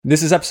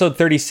This is episode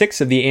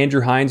 36 of the Andrew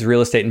Hines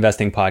Real Estate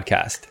Investing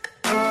Podcast.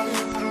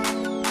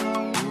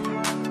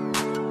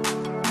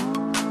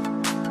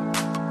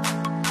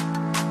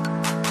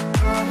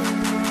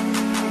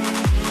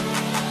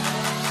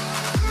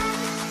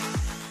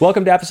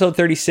 Welcome to episode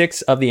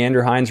 36 of the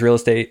Andrew Hines Real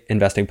Estate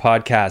Investing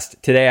Podcast.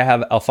 Today I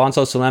have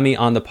Alfonso Salemi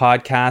on the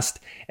podcast,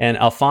 and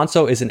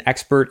Alfonso is an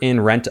expert in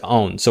rent to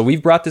own. So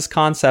we've brought this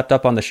concept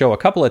up on the show a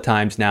couple of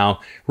times now.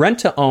 Rent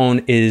to own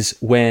is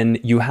when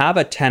you have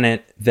a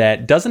tenant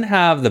that doesn't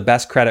have the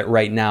best credit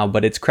right now,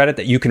 but it's credit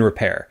that you can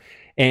repair.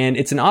 And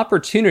it's an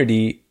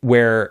opportunity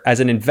where, as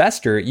an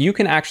investor, you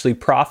can actually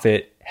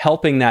profit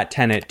helping that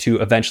tenant to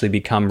eventually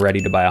become ready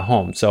to buy a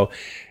home. So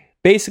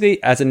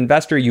basically, as an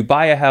investor, you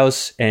buy a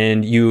house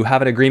and you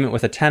have an agreement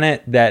with a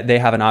tenant that they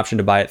have an option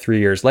to buy it 3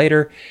 years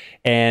later.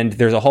 And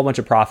there's a whole bunch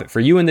of profit for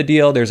you in the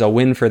deal. There's a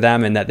win for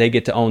them in that they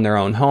get to own their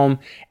own home.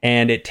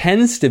 And it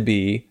tends to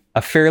be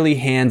a fairly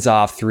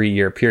hands-off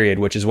 3-year period,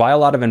 which is why a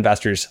lot of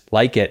investors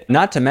like it.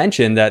 Not to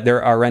mention that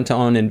there are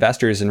rent-to-own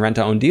investors and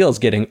rent-to-own deals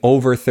getting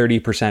over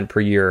 30%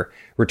 per year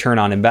return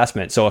on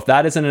investment. So if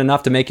that isn't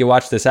enough to make you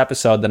watch this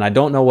episode, then I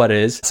don't know what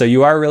is. So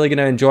you are really going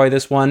to enjoy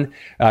this one.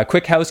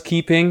 Quick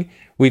housekeeping.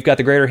 We've got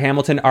the Greater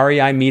Hamilton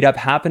REI meetup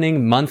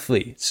happening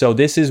monthly. So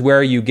this is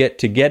where you get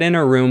to get in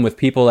a room with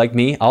people like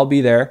me. I'll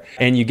be there.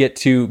 And you get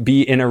to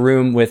be in a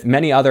room with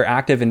many other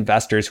active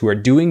investors who are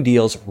doing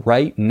deals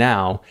right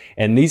now.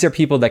 And these are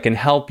people that can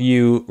help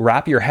you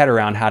wrap your head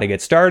around how to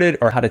get started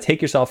or how to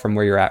take yourself from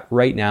where you're at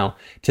right now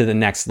to the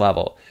next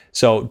level.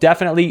 So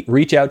definitely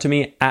reach out to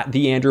me at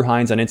the Andrew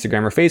Hines on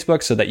Instagram or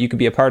Facebook so that you can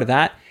be a part of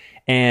that.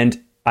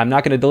 And I'm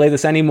not going to delay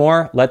this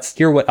anymore. Let's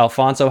hear what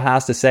Alfonso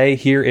has to say.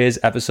 Here is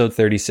episode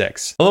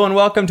 36. Hello and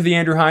welcome to the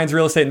Andrew Hines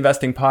Real Estate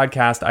Investing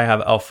Podcast. I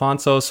have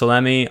Alfonso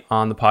Salemi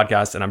on the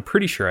podcast, and I'm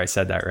pretty sure I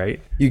said that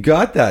right. You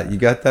got that. You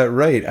got that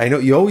right. I know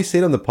you always say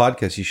it on the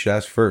podcast. You should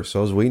ask first. So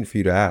I was waiting for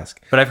you to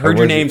ask. But I've heard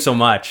your name so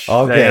much.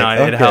 Okay.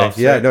 That, it helps.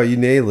 Yeah, no, you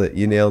nailed it.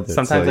 You nailed it.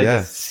 Sometimes I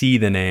just see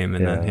the name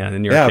and then,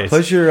 in your case.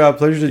 Pleasure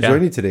to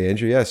join you today,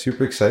 Andrew. Yeah,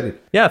 super excited.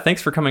 Yeah,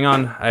 thanks for coming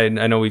on. I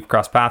know we've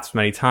crossed paths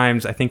many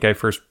times. I think I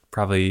first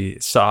probably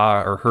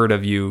saw or heard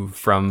of you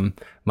from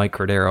Mike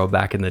Cordero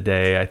back in the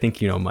day. I think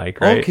you know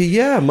Mike, right? Okay,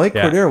 yeah, Mike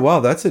Cordero. Wow,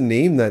 that's a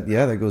name that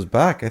goes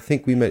back. I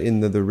think we met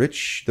in the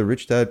rich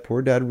dad,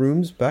 poor dad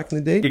rooms back in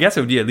the day. I guess it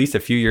would be at least a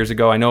few years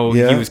ago. I know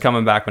he was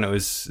coming back when it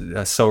was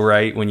so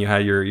right, when you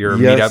had your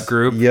meetup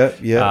group,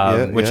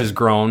 which has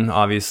grown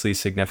obviously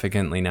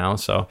significantly now.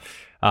 So,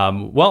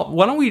 well,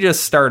 why don't we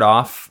just start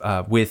off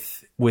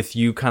with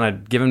you kind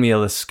of giving me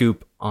a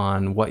scoop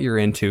on what you're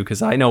into,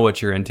 because I know what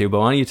you're into,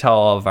 but why don't you tell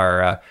all of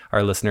our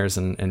listeners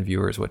and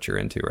viewers what you're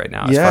into right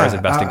now as far as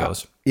investing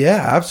goes?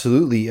 Yeah,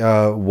 absolutely.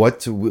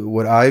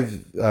 What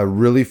I've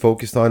really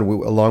focused on,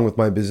 along with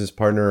my business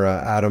partner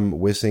Adam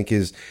Wissink,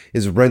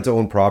 is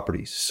rent-to-own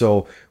properties.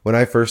 So when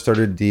I first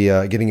started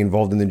getting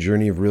involved in the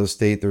journey of real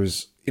estate, there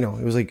was it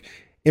was like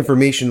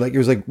information, like it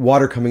was like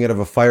water coming out of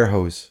a fire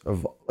hose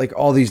of like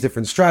all these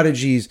different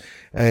strategies,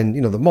 and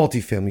the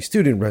multifamily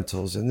student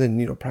rentals, and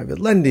then private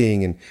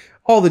lending and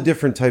all the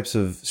different types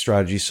of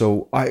strategies.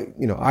 So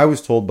I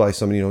was told by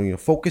somebody,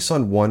 focus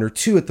on one or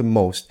two at the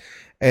most,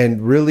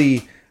 and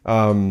really,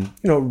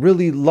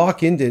 really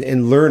lock into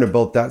and learn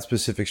about that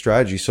specific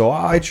strategy. So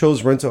I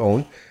chose rent to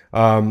own,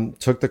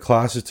 took the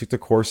classes, took the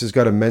courses,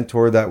 got a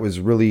mentor that was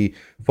really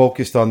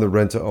focused on the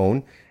rent to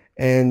own.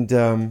 And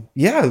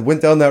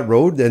went down that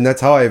road, and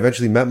that's how I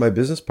eventually met my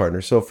business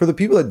partner. So for the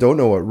people that don't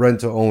know what rent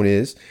to own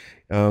is,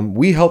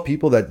 we help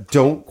people that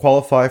don't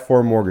qualify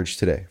for a mortgage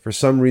today for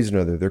some reason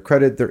or other, their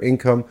credit, their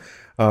income,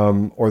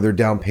 or their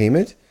down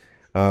payment.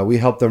 We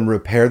help them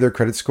repair their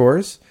credit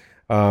scores.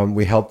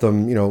 We help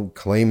them,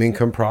 claim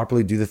income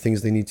properly, do the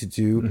things they need to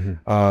do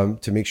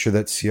to make sure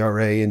that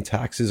CRA and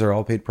taxes are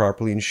all paid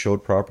properly and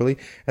showed properly.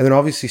 And then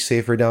obviously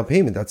save for down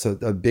payment. That's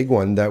a big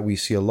one that we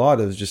see a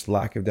lot of, is just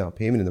lack of down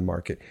payment in the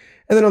market.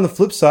 And then on the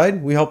flip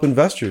side, we help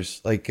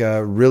investors, like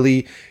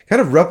really kind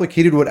of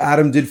replicated what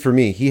Adam did for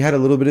me. He had a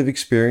little bit of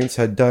experience,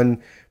 had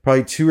done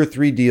probably 2 or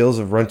 3 deals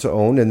of rent to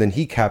own, and then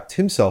he capped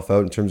himself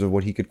out in terms of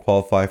what he could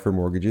qualify for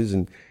mortgages.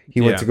 And he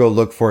went to go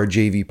look for a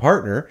JV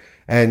partner.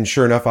 And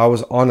sure enough, I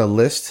was on a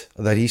list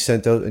that he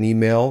sent out an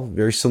email,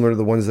 very similar to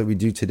the ones that we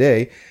do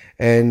today.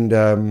 And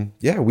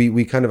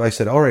I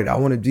said, all right, I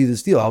want to do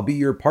this deal. I'll be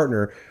your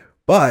partner,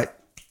 but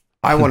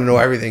I want to know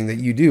everything that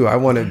you do. I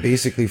want to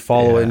basically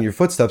follow in your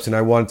footsteps, and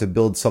I wanted to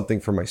build something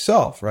for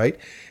myself, right?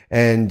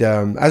 And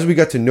as we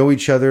got to know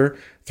each other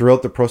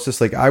throughout the process,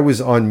 like I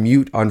was on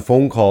mute on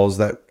phone calls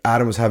that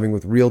Adam was having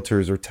with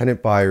realtors or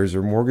tenant buyers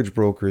or mortgage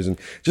brokers, and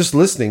just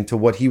listening to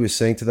what he was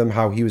saying to them,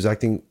 how he was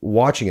acting,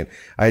 watching it.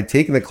 I had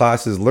taken the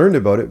classes, learned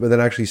about it, but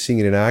then actually seeing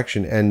it in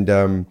action. And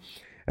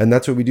And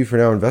that's what we do for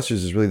now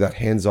investors, is really that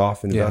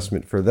hands-off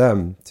investment for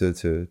them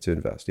to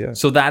invest. Yeah.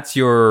 So that's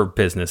your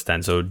business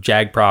then. So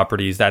Jag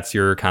Properties, that's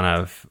your kind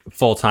of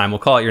full-time, we'll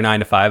call it your 9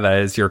 to 5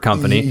 as your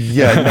company.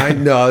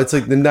 No, it's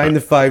like the 9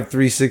 to 5,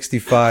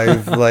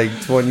 365,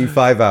 like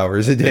 25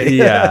 hours a day.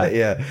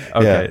 Yeah.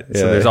 Okay.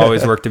 So there's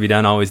always work to be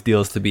done, always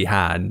deals to be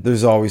had.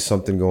 There's always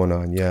something going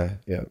on. Yeah.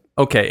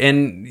 Okay.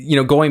 And,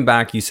 going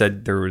back, you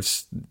said there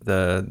was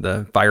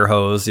the fire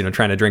hose,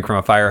 trying to drink from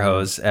a fire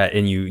hose,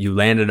 and you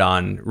landed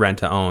on rent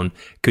to own.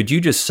 Could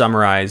you just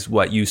summarize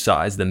what you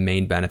saw as the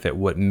main benefit,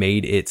 what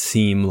made it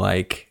seem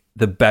like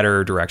the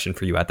better direction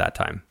for you at that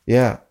time?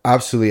 Yeah,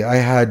 absolutely. I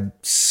had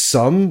I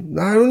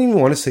don't even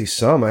want to say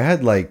some, I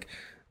had like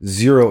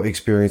zero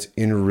experience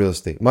in real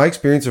estate. My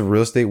experience of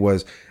real estate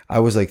was, I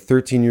was like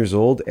 13 years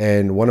old,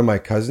 and one of my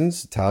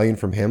cousins, Italian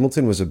from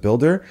Hamilton, was a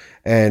builder,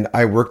 and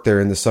I worked there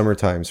in the summer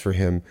times for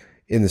him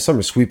in the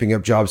summer, sweeping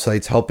up job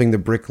sites, helping the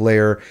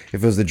bricklayer. If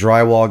it was the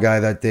drywall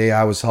guy that day,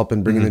 I was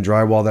helping bring in the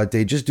drywall that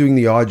day, just doing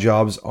the odd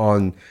jobs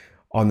on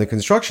the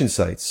construction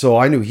sites. So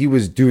I knew he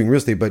was doing real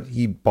estate, but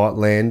he bought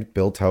land,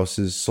 built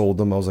houses, sold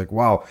them. I was like,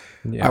 wow,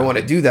 I want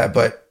to do that,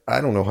 but I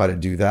don't know how to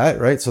do that,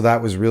 right? So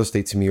that was real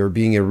estate to me, or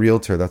being a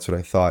realtor. That's what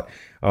I thought.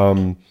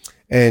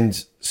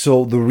 And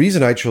so the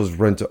reason I chose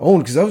rent to own,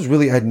 because I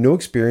had no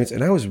experience,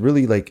 and I was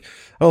really like,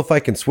 I don't know if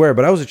I can swear,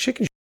 but I was a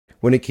chicken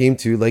when it came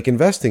to like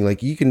investing.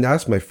 Like, you can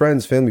ask my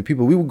friends, family,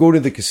 people. We would go to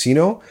the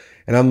casino,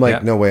 and I'm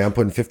like, no way, I'm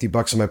putting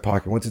 $50 in my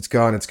pocket. Once it's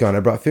gone, it's gone. I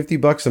brought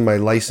 $50 in my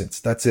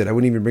license. That's it. I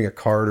wouldn't even bring a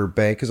card or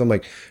bank, because I'm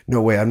like,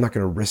 no way, I'm not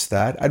going to risk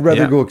that. I'd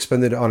rather go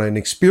expend it on an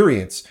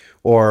experience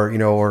or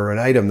an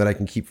item that I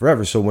can keep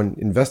forever. So when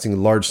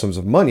investing large sums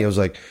of money, I was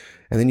like,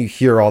 and then you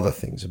hear all the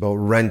things about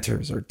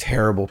renters are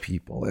terrible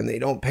people and they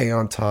don't pay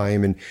on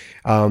time. And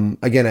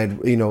again,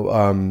 I'd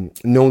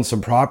known some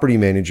property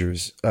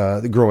managers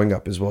growing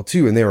up as well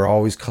too, and they were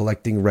always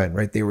collecting rent,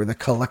 right? They were the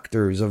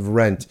collectors of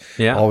rent,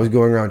 always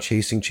going around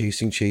chasing,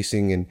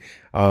 and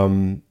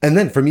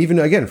then from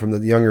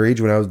the younger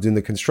age when I was doing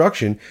the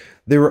construction,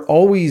 they were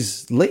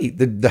always late.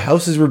 The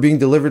houses were being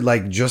delivered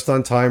like just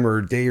on time or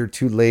a day or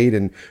two late,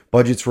 and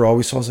budgets were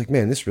always, so I was like,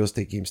 man, this real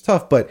estate game's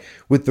tough. But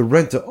with the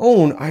rent to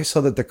own, I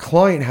saw that the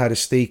client had a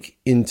stake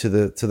into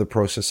the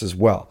process as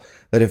well.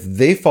 That if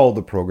they followed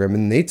the program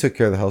and they took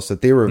care of the house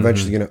that they were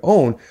eventually going to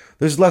own,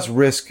 there's less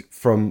risk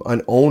from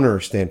an owner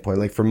standpoint.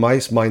 Like, from my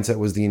mindset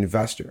was the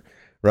investor,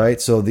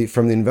 right? So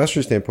from the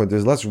investor standpoint,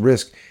 there's less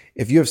risk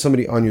if you have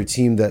somebody on your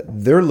team that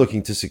they're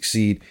looking to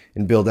succeed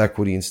and build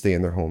equity and stay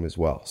in their home as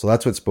well. So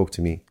that's what spoke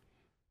to me.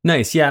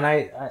 Nice. Yeah.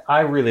 And I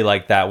really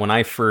like that. When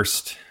I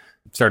first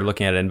started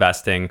looking at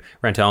investing,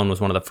 rent to own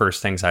was one of the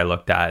first things I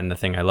looked at. And the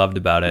thing I loved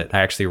about it,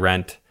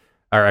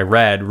 I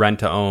read Rent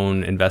to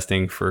Own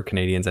Investing for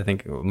Canadians. I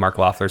think Mark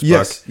Loeffler's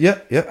book. Yeah.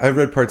 I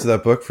read parts of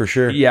that book for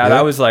sure. Yeah. And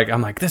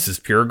I'm like, this is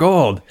pure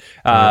gold.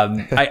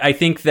 I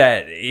think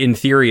that in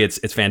theory,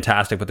 it's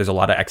fantastic, but there's a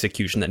lot of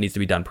execution that needs to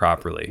be done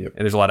properly. Yep.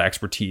 And there's a lot of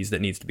expertise that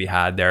needs to be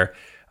had there.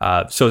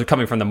 So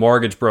coming from the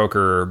mortgage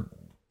broker,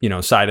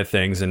 side of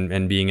things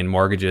and being in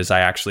mortgages,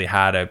 I actually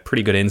had a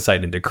pretty good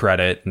insight into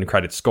credit and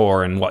credit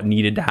score and what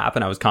needed to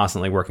happen. I was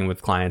constantly working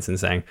with clients and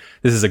saying,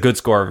 this is a good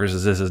score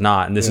versus this is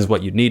not. And this is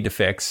what you need to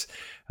fix,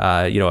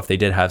 if they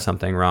did have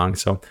something wrong.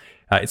 So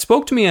it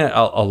spoke to me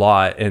a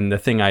lot. And the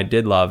thing I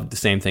did love, the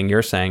same thing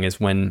you're saying, is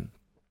when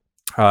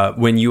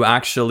you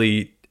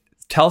actually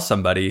tell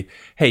somebody,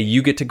 hey,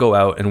 you get to go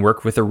out and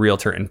work with a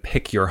realtor and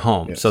pick your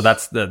home. Yes. So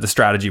that's the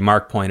strategy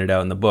Mark pointed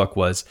out in the book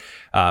was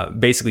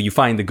basically you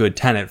find the good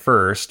tenant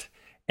first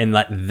and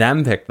let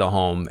them pick the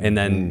home. And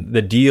then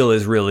the deal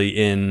is really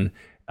in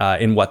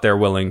what they're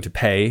willing to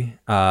pay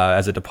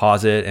as a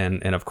deposit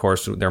and of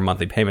course their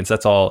monthly payments.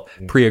 That's all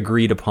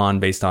pre-agreed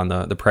upon based on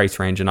the price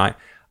range. And I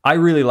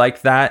really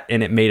liked that,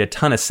 and it made a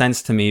ton of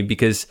sense to me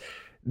because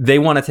they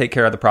want to take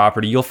care of the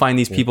property. You'll find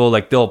these people,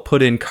 like, they'll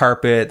put in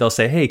carpet. They'll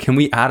say, hey, can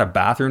we add a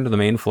bathroom to the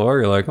main floor?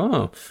 You're like,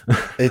 oh.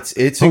 It's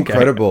okay.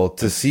 Incredible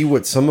to see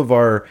what some of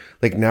our,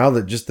 like, now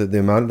that just the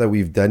amount that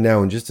we've done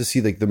now, and just to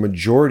see like the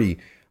majority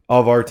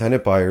of our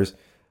tenant buyers,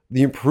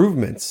 the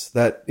improvements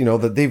that,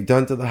 that they've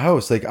done to the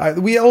house. Like,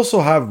 we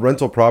also have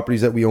rental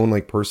properties that we own,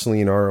 like,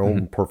 personally in our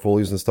own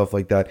portfolios and stuff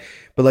like that.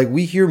 But like,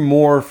 we hear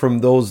more from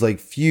those like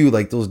few,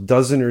 like those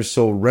dozen or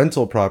so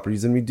rental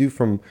properties than we do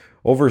from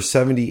over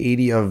 70,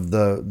 80 of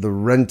the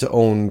rent to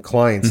own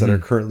clients that are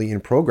currently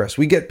in progress.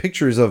 We get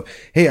pictures of,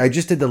 hey, I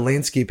just did the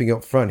landscaping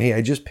out front. Hey,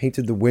 I just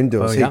painted the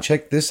windows. Hey,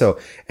 check this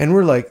out. And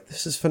we're like,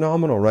 this is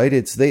phenomenal, right?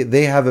 It's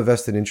they have a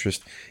vested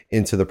interest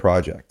into the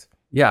project.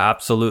 Yeah,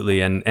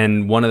 absolutely.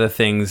 And one of the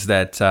things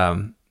that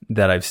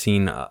I've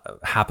seen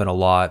happen a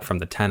lot from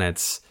the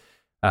tenants,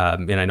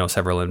 and I know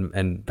several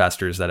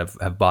investors that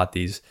have bought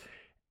these,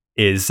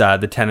 is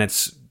the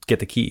tenants get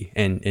the key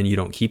and you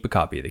don't keep a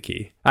copy of the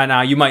key.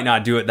 Now you might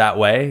not do it that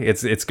way.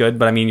 It's good,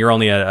 but I mean, you're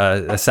only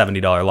a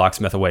 $70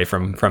 locksmith away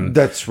from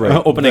that's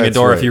right. opening a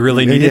door if you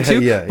really needed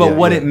to. But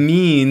what it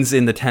means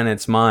in the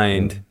tenant's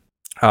mind,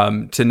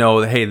 to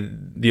know that, hey,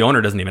 the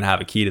owner doesn't even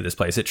have a key to this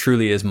place. It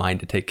truly is mine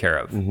to take care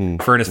of.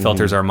 Furnace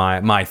filters are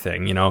my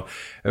thing,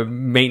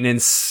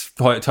 maintenance,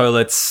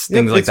 toilets,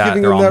 things like that.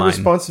 Giving they're them all that mine.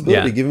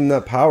 responsibility, give them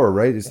that power,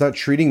 right? It's not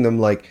treating them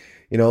like,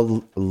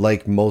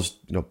 like most,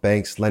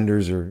 banks,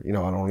 lenders, or, I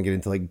don't want to get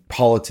into like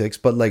politics,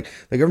 but like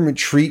the government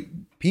treat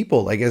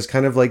people like as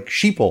kind of like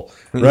sheeple,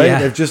 right?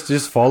 Yeah.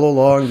 Just follow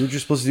along, do what you're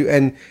supposed to do.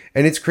 And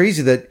it's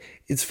crazy that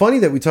it's funny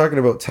that we're talking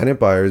about tenant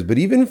buyers, but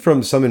even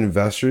from some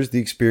investors, the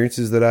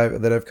experiences that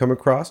I've come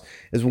across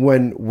is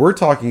when we're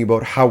talking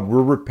about how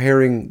we're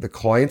repairing the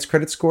client's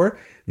credit score,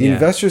 the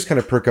investors kind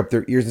of perk up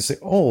their ears and say,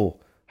 "Oh,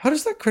 how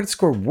does that credit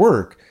score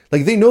work?"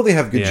 Like they know they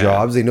have good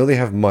jobs, they know they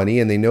have money,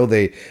 and they know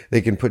they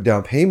can put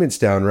down payments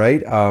down,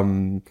 right?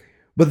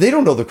 But they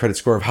don't know the credit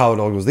score of how it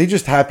all goes. They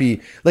just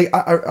happy. Like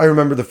I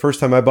remember the first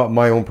time I bought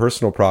my own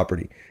personal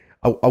property.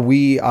 At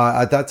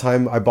that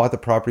time I bought the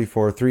property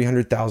for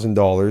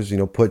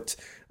 $300,000. Put,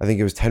 I think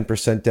it was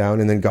 10%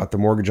 down, and then got the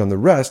mortgage on the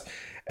rest.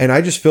 And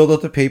I just filled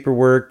out the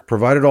paperwork,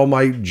 provided all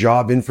my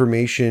job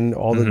information,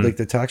 all the like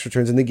the tax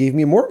returns, and they gave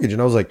me a mortgage.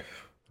 And I was like,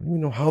 I don't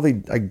even know how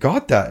I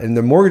got that. And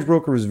the mortgage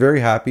broker was very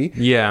happy,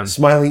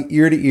 smiling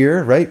ear to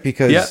ear, right?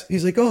 Because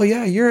he's like, "Oh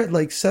yeah, you're at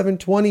like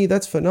 720.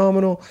 That's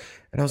phenomenal."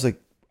 And I was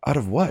like, out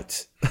of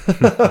what?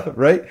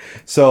 Right?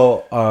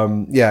 So,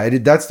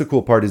 that's the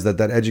cool part, is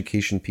that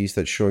education piece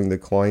that's showing the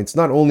clients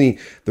not only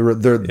the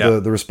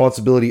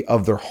responsibility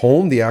of their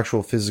home, the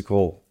actual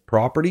physical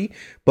property,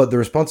 but the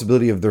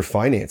responsibility of their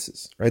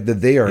finances, right?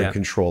 That they are in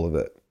control of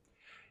it.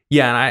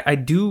 Yeah, and I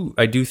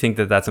do think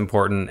that that's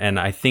important, and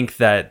I think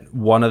that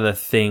one of the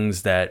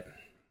things that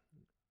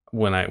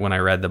when I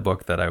read the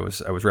book that I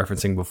was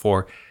referencing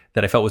before,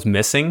 that I felt was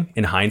missing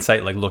in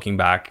hindsight, like looking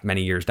back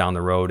many years down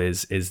the road,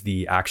 is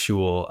the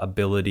actual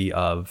ability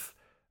of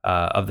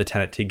the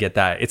tenant to get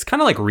that. It's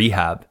kind of like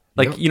rehab.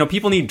 Like,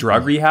 people need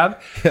drug rehab.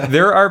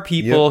 There are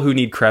people who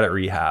need credit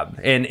rehab,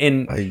 and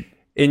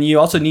you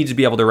also need to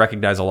be able to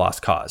recognize a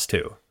lost cause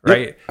too,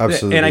 right? Yep,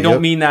 absolutely. And I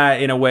don't mean that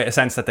in a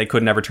sense that they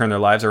could never turn their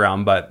lives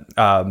around, but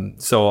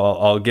so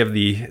I'll give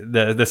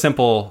the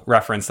simple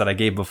reference that I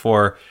gave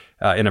before.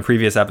 In a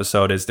previous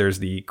episode, is there's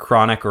the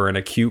chronic or an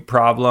acute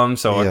problem.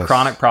 So a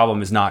chronic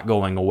problem is not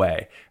going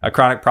away. A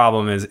chronic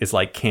problem is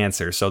like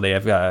cancer. So they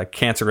have a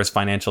cancerous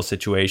financial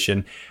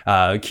situation.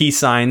 Key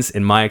signs,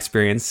 in my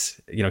experience,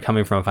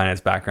 coming from a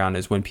finance background,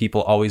 is when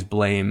people always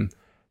blame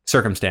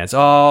circumstance.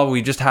 "Oh,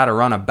 we just had a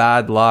run of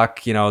bad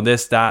luck,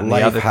 this, that, and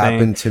the other thing. Life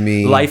happened to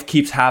me. Life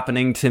keeps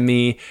happening to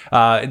me."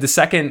 The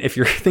second, if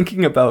you're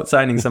thinking about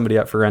signing somebody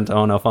up for rent to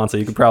own, Alfonso,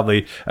 you could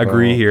probably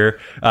agree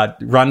here,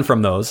 run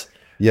from those.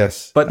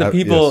 Yes. But the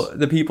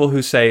people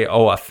who say,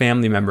 "Oh, a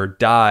family member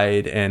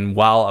died, and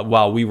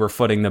while we were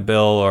footing the bill,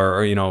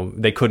 or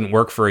they couldn't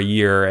work for a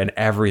year and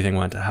everything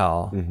went to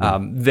hell,"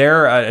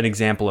 they're an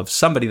example of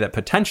somebody that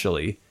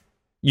potentially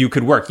you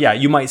could work. Yeah,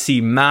 you might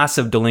see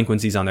massive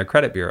delinquencies on their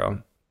credit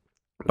bureau,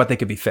 but they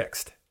could be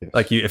fixed. Yes.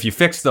 Like if you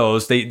fix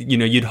those,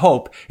 you'd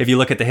hope, if you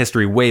look at the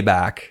history way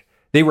back,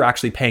 they were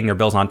actually paying their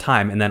bills on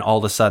time, and then all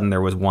of a sudden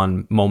there was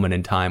one moment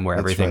in time where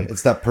everything... Right.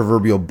 It's that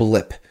proverbial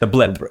blip. The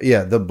blip.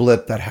 Yeah, the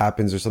blip that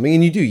happens or something.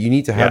 And you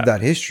need to have that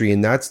history,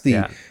 and that's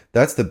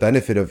the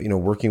benefit of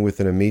working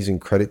with an amazing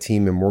credit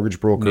team and mortgage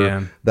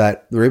broker,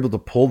 that they're able to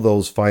pull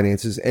those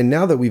finances. And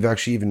now that we've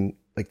actually even,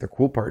 like, the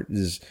cool part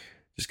is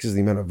just because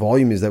the amount of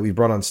volume is that we've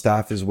brought on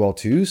staff as well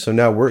too. So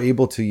now we're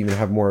able to even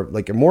have more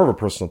of a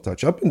personal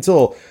touch. Up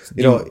until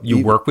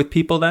you work with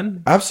people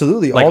then?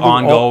 Absolutely, like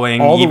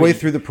ongoing, all the way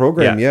through the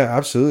program. Yeah,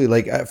 absolutely.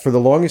 Like for the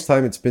longest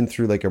time, it's been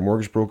through like a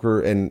mortgage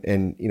broker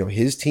and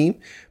his team.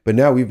 But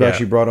now we've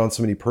actually brought on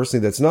somebody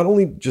personally that's not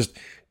only just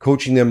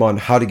coaching them on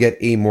how to get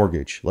a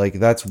mortgage, like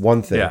that's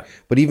one thing,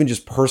 but even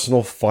just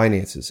personal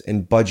finances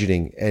and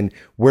budgeting, and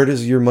where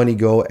does your money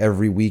go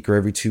every week or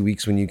every 2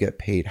 weeks when you get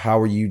paid? How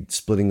are you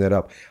splitting that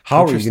up?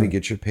 How are you going to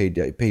get your pay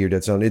your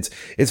debts down?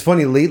 It's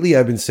funny, lately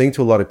I've been saying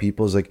to a lot of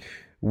people, is like,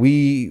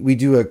 we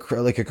do a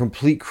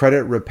complete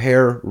credit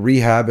repair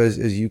rehab,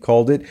 as you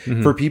called it,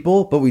 for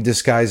people, but we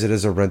disguise it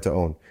as a rent to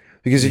own.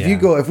 Because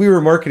if we were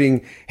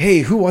marketing, "Hey,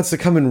 who wants to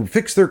come and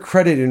fix their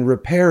credit and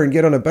repair and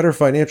get on a better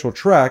financial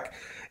track?"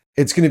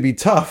 it's going to be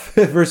tough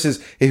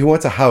versus, "Hey, who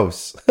wants a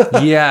house?"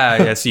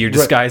 yeah. So you're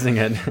disguising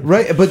it,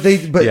 right? But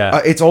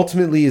it's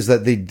ultimately is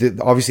that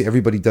obviously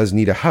everybody does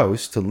need a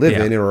house to live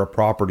in, or a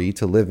property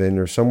to live in,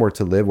 or somewhere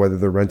to live, whether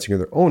they're renting or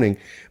they're owning.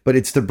 But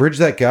it's to bridge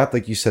that gap,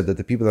 like you said, that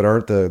the people that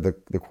aren't the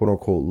quote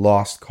unquote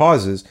lost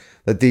causes,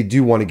 that they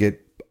do want to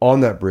get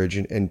on that bridge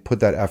and put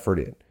that effort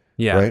in.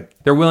 Yeah, right?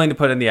 They're willing to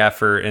put in the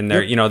effort, and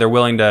they're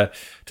willing to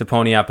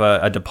pony up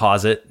a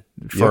deposit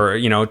for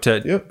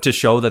to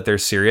show that they're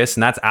serious,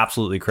 and that's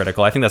absolutely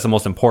critical. I think that's the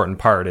most important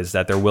part, is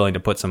that they're willing to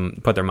put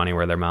their money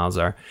where their mouths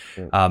are.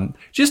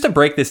 Just to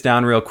break this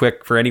down real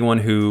quick for anyone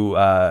who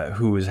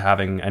is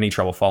having any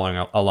trouble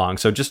following along.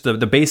 So just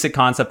the basic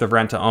concept of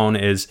rent to own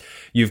is,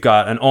 you've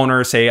got an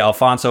owner, say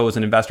Alfonso was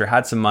an investor,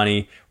 had some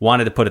money,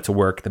 wanted to put it to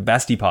work the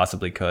best he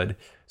possibly could.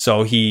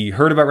 So he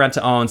heard about rent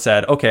to own,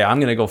 said, "Okay, I'm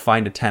going to go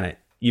find a tenant."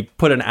 you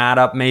put an ad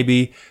up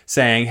maybe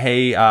saying,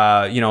 hey,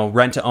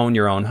 rent to own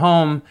your own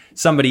home.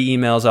 Somebody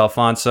emails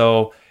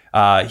Alfonso.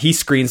 He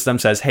screens them,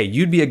 says, hey,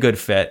 you'd be a good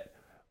fit.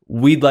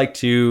 We'd like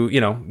to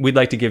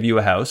give you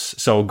a house.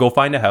 So go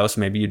find a house.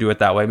 Maybe you do it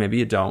that way. Maybe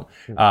you don't.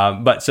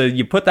 But so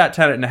you put that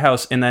tenant in a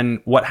house, and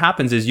then what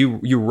happens is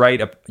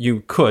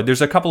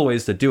there's a couple of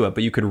ways to do it,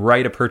 but you could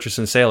write a purchase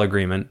and sale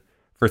agreement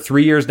for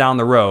 3 years down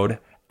the road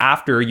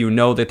after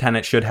the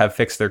tenant should have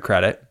fixed their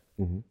credit.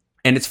 Mm-hmm.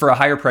 And it's for a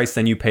higher price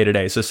than you pay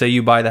today. So say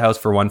you buy the house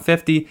for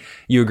 $150,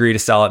 you agree to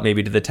sell it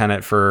maybe to the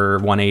tenant for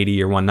 $180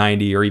 or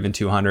 $190 or even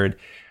 $200.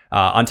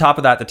 On top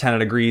of that, the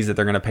tenant agrees that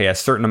they're going to pay a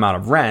certain amount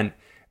of rent,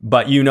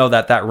 but you know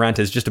that rent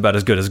is just about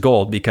as good as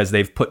gold because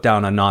they've put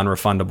down a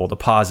non-refundable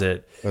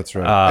deposit. That's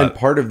right. And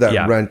part of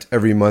that rent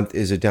every month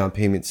is a down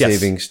payment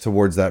savings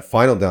towards that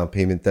final down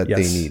payment that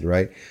they need,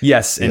 right?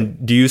 Yes. Yeah.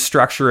 And do you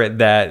structure it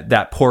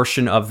that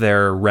portion of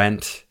their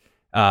rent,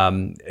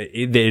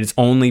 it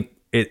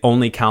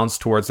only counts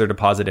towards their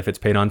deposit if it's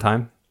paid on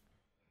time?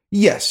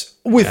 Yes,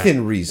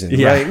 within reason,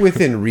 right?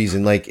 Within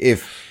reason. Like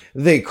if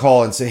they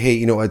call and say, hey,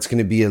 it's going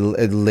to be a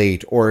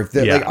late, or if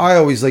like, I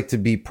always like to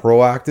be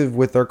proactive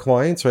with our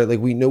clients, right? Like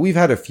we know we've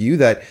had a few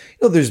that,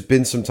 there's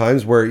been some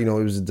times where, it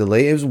was a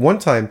delay. It was one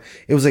time,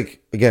 it was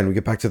like, again, we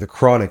get back to the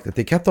chronic that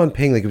they kept on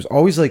paying. Like it was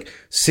always like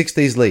 6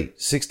 days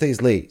late, 6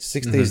 days late,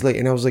 6 days late.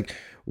 And I was like,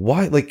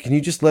 why? Like, can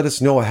you just let us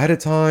know ahead of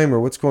time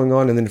or what's going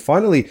on? And then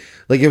finally,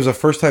 like it was a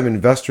first time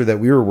investor that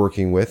we were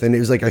working with. And it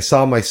was like, I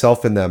saw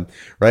myself in them,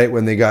 right?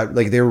 When they got,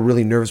 like, they were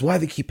really nervous. Why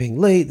they keep paying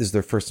late? This is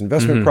their first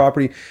investment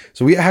property.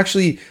 So we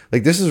actually,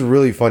 like, this is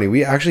really funny.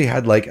 We actually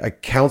had like a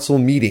council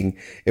meeting.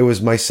 It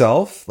was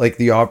myself, like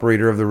the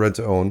operator of the rent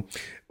to own.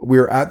 We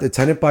were at the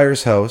tenant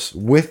buyer's house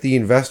with the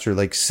investor,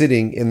 like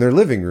sitting in their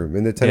living room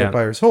in the tenant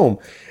buyer's home.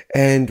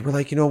 And we're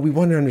like, we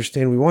want to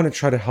understand. We want to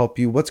try to help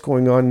you. What's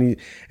going on?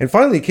 And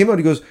finally he came out,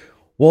 he goes,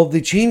 well,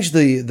 they changed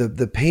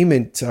the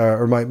payment,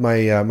 or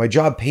my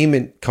job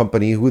payment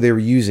company, who they were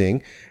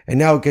using. And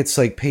now it gets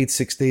like paid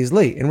 6 days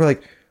late. And we're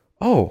like,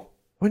 oh,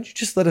 why don't you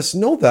just let us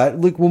know that?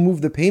 Like, we'll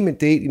move the payment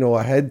date,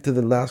 ahead to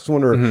the last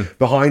one or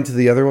behind to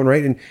the other one,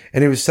 right? And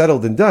it was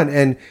settled and done.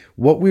 And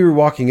what we were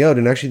walking out,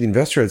 and actually the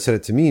investor had said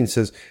it to me and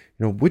says,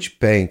 which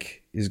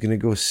bank is going to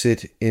go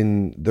sit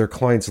in their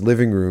client's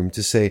living room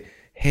to say,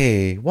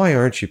 hey, why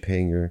aren't you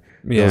paying your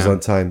bills on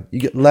time? You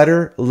get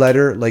letter,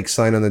 like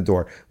sign on the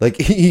door, like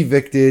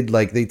evicted,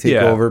 like they take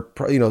over,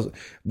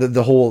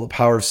 the whole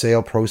power of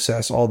sale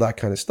process, all that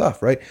kind of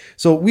stuff, right?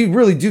 So we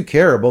really do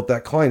care about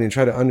that client and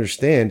try to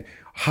understand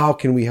how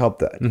can we help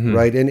that,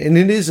 right? And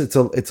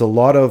it's a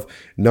lot of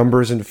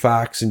numbers and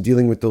facts and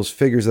dealing with those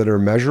figures that are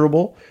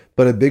measurable,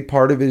 but a big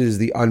part of it is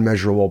the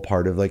unmeasurable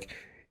part of, like,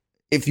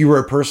 if you were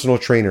a personal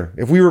trainer,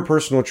 if we were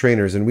personal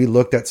trainers and we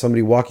looked at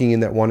somebody walking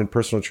in that wanted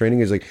personal training,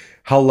 is like,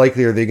 how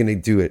likely are they going to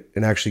do it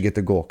and actually get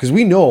the goal? Because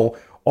we know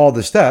all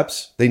the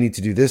steps. They need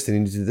to do this, they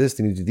need to do this,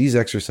 they need to do these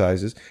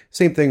exercises.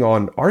 Same thing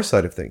on our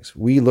side of things.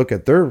 We look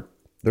at their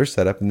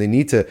setup and they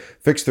need to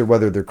fix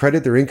whether their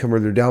credit, their income, or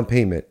their down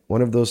payment.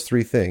 One of those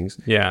three things,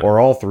 or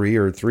all three,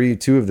 or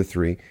two of the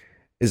three,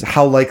 is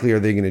how likely are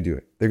they going to do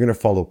it? They're going to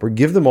follow up or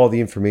give them all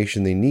the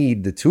information they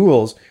need, the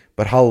tools,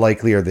 but how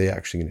likely are they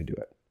actually going to do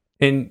it?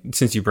 And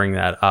since you bring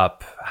that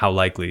up, how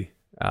likely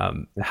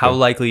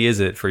is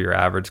it for your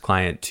average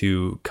client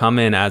to come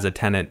in as a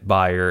tenant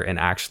buyer and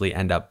actually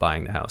end up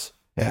buying the house?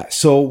 Yeah.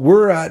 So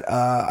we're at,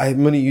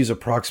 I'm going to use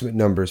approximate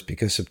numbers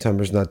because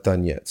September's not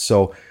done yet.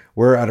 So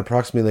we're at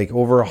approximately like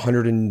over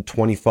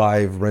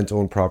 125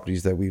 rent-own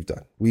properties that we've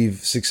done. We've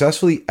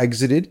successfully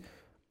exited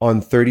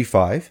on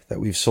 35 that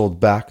we've sold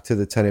back to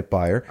the tenant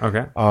buyer.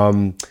 Okay.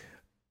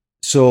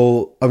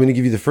 So I'm going to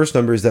give you the first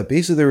number is that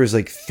basically there was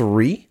like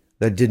 3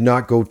 that did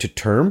not go to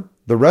term.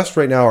 The rest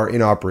right now are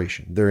in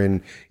operation. They're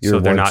in year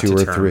 1, 2,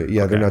 or 3.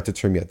 Yeah, okay. They're not to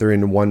term yet. They're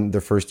in the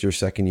first year,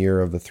 second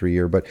year of the 3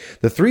 year. But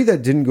the 3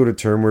 that didn't go to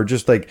term were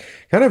just like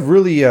kind of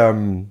really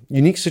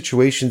unique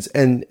situations.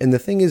 And the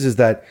thing is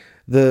that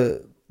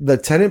the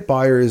tenant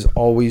buyer is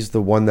always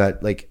the one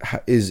that like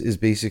is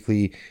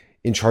basically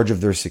in charge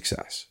of their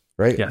success,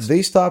 right? Yes.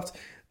 They stopped.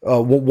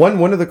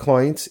 One of the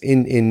clients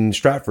in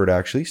Stratford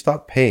actually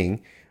stopped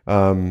paying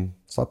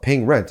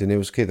rent, and it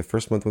was okay. The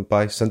first month went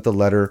by, sent the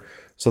letter.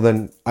 So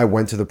then I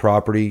went to the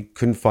property,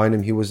 couldn't find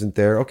him. He wasn't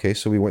there. Okay.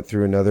 So we went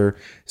through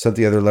sent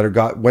the other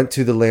letter, went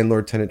to the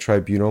landlord tenant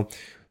tribunal.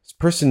 This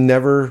person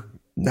never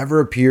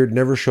appeared,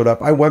 never showed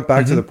up. I went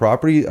back to the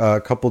property a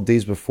couple of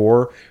days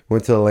before,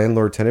 went to the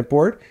landlord tenant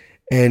board,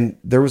 and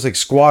there was like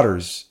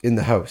squatters in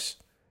the house.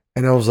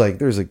 And I was like,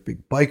 there's like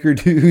big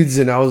biker dudes.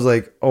 And I was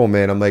like, oh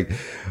man, I'm like,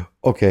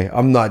 okay,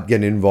 I'm not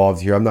getting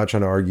involved here. I'm not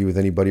trying to argue with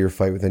anybody or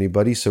fight with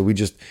anybody. So we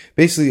just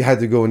basically had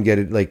to go and get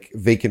it like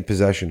vacant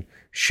possession.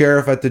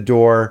 Sheriff at the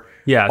door.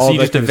 Yeah, so you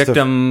just evict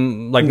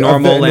them like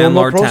normal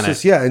landlord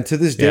tenant. Yeah, and to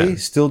this day,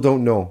 still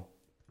don't know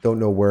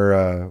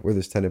where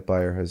this tenant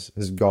buyer has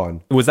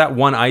gone. Was that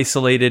one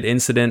isolated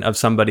incident of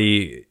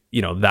somebody,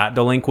 that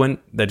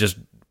delinquent that just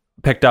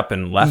picked up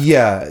and left?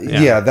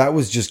 Yeah, that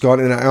was just gone.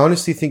 And I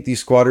honestly think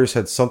these squatters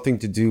had something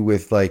to do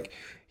with like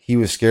he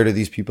was scared of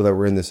these people that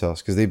were in this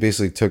house because they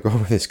basically took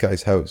over this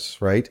guy's house,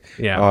 right?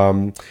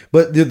 Yeah.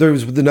 But there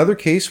was another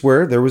case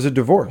where there was a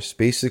divorce,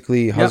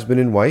 basically husband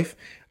and wife.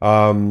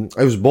 It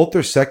was both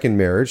their second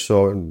marriage,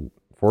 so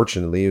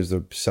unfortunately, it was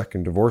the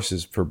second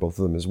divorces for both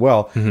of them as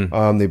well.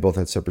 They both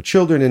had separate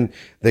children, and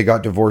they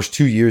got divorced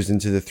 2 years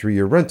into the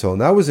 3-year rental,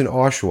 and that was in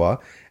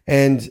Oshawa.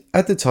 And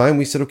at the time,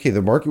 we said, okay,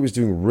 the market was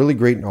doing really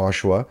great in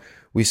Oshawa.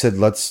 We said,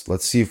 let's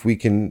see if we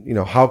can,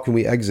 how can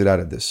we exit out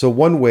of this? So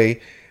one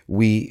way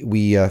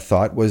we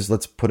thought was,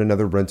 let's put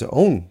another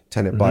rent-to-own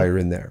tenant buyer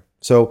in there.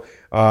 So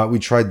we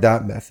tried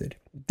that method.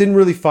 Didn't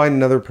really find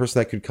another person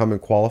that could come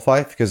and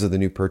qualify because of the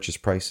new purchase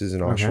prices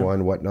in Oshawa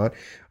and whatnot.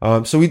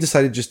 So we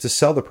decided just to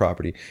sell the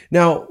property.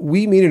 Now,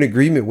 we made an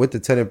agreement with the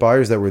tenant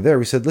buyers that were there.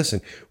 We said,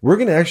 listen, we're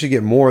going to actually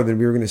get more than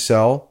we were going to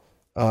sell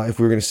if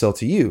we were going to sell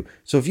to you.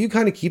 So if you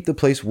kind of keep the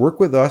place, work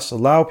with us,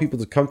 allow people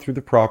to come through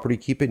the property,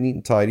 keep it neat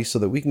and tidy so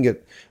that we can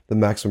get the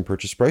maximum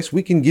purchase price,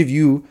 we can give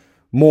you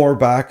more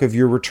back of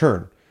your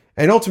return.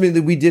 And ultimately,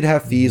 we did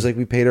have fees, like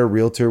we paid our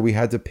realtor, we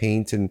had to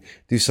paint and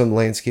do some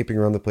landscaping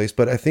around the place.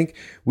 But I think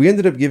we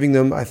ended up giving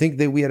them, I think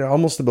that we had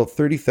almost about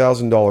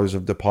 $30,000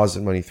 of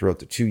deposit money throughout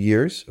the 2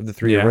 years of the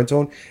 3-year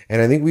rent-own.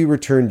 And I think we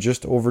returned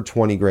just over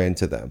 20 grand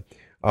to them.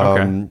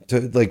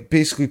 To like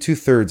basically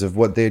 2/3 of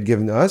what they had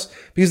given to us,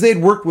 because they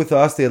had worked with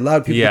us. They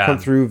allowed people to come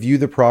through, view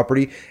the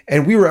property,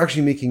 and we were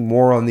actually making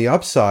more on the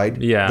upside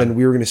than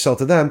we were going to sell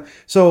to them.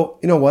 So,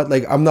 you know what,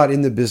 like, I'm not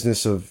in the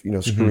business of,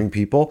 screwing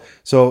people.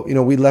 So,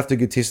 we left a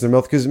good taste in their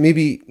mouth, because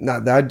maybe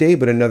not that day,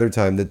 but another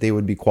time that they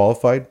would be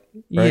qualified.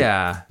 Right?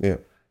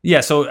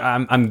 Yeah. So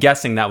I'm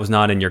guessing that was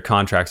not in your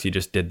contracts. You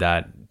just did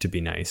that to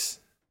be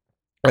nice.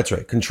 That's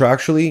right.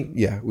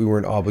 Contractually, we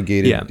weren't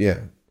obligated.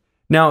 Yeah.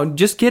 Now,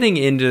 just getting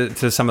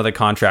into some of the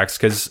contracts,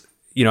 because,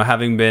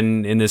 having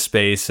been in this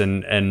space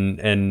and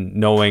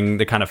knowing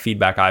the kind of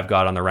feedback I've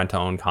got on the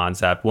rent-to-own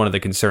concept, one of the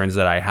concerns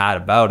that I had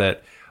about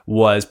it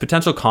was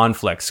potential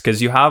conflicts,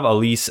 because you have a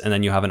lease and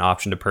then you have an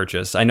option to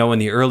purchase. I know in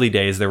the early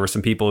days, there were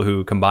some people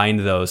who combined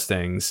those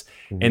things.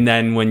 And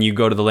then when you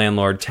go to the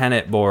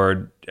landlord-tenant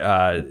board,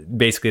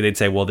 basically they'd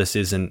say, well, this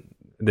isn't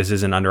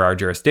under our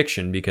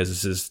jurisdiction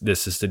because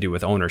this is to do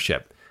with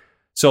ownership.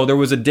 So there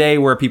was a day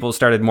where people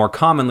started more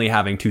commonly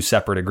having two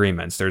separate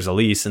agreements. There's a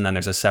lease and then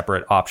there's a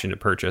separate option to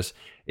purchase.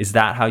 Is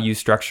that how you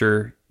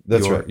structure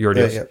your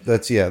deals?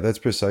 That's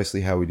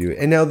precisely how we do it.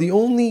 And now the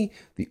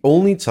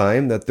only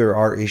time that there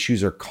are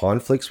issues or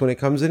conflicts when it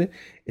comes in it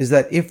is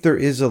that if there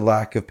is a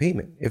lack of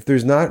payment. If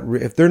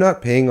they're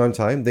not paying on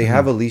time, they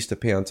have a lease to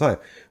pay on time.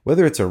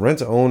 Whether it's a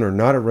rent-to-own or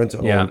not a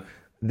rent-to-own,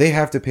 they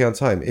have to pay on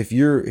time. If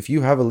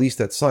you have a lease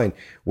that's signed,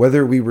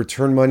 whether we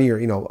return money or,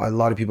 a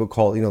lot of people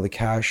call it, the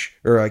cash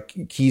or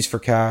keys for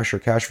cash or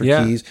cash for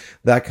keys,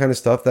 that kind of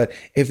stuff, that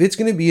if it's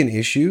going to be an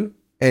issue,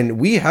 and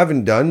we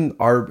haven't done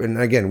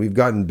and again, we've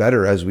gotten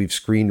better as we've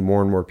screened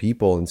more and more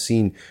people and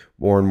seen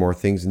more and more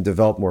things and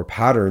developed more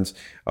patterns,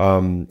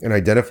 and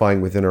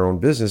identifying within our own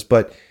business.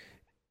 But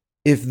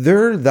if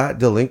they're that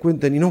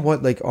delinquent, then you know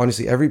what? Like,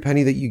 honestly, every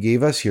penny that you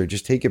gave us here,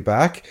 just take it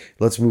back.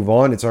 Let's move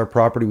on. It's our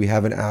property. We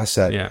have an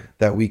asset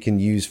that we can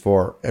use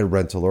for a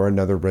rental or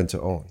another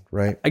rent-to-own,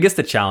 right? I guess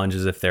the challenge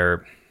is if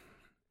they're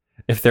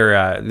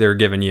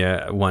giving you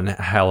one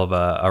hell of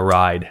a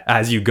ride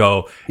as you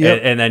go,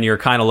 and then you're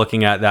kind of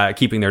looking at that,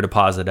 keeping their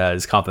deposit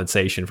as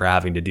compensation for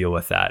having to deal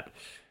with that.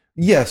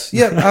 Yes.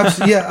 Yeah.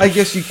 Absolutely. Yeah. I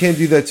guess you can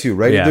do that too,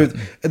 right? Yeah.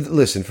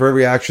 Listen, for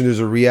every action, there's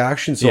a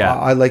reaction. So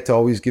I like to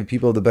always give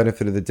people the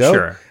benefit of the doubt.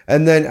 Sure.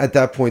 And then at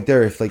that point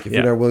there, if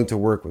you're not willing to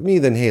work with me,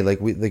 then hey,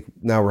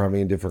 now we're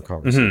having a different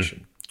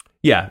conversation.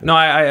 Yeah. No,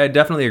 I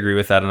definitely agree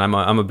with that. And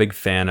I'm a big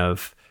fan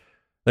of,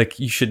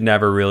 you should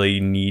never really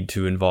need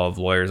to involve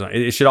lawyers.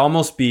 It should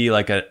almost be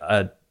like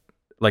a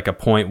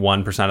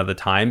 0.1% of the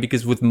time,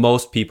 because with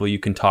most people you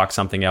can talk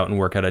something out and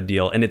work out a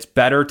deal, and it's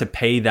better to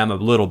pay them a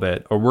little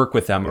bit or work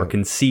with them or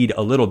concede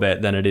a little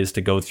bit than it is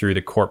to go through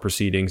the court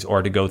proceedings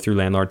or to go through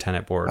landlord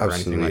tenant board or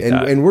anything like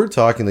that. And we're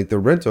talking the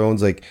rent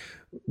owns,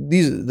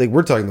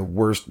 we're talking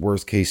the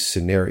worst case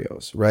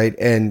scenarios, right?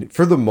 And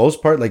for the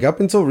most part, up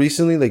until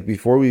recently,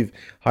 before we've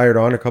hired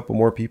on a couple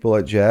more people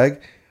at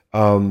Jag,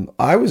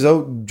 I was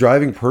out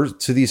driving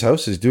to these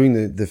houses,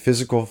 doing the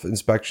physical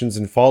inspections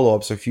and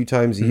follow-ups a few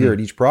times a year at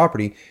each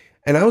property.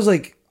 And I was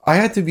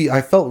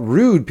I felt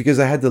rude because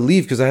I had to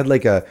leave, because I had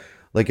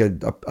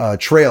a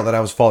trail that I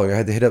was following. I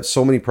had to hit up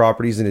so many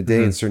properties in a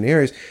day in certain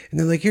areas. And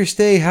they're like, here,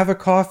 stay, have a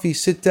coffee,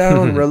 sit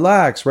down,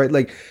 relax,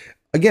 right?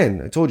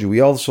 Again, I told you, we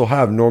also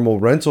have normal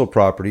rental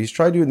properties.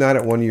 Try doing that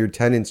at one of your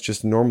tenants,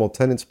 just normal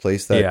tenants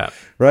place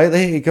right?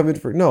 Hey, come in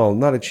no,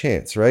 not a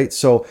chance, right?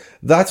 So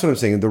that's what I'm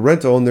saying. The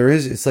rent own,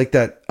 it's like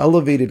that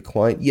elevated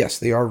client. Yes,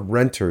 they are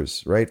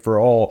renters, right?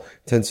 For all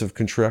intents of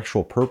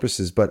contractual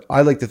purposes, but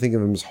I like to think of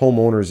them as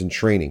homeowners in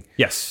training.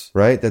 Yes.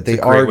 Right? That they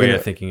are a great way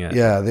of thinking it.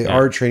 Yeah, they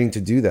are training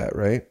to do that,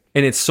 right?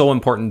 And it's so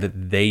important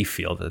that they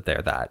feel that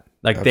they're that.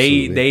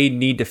 They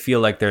need to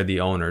feel like they're the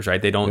owners,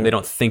 right? They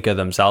don't think of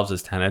themselves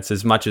as tenants,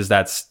 as much as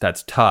that's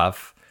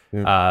tough.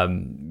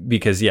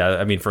 Because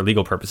I mean, for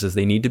legal purposes,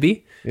 they need to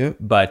be. Yeah.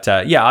 But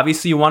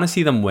obviously you want to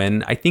see them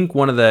win. I think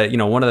one of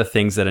the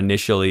things that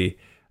initially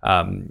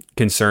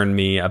concerned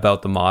me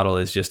about the model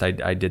is just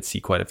I did see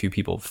quite a few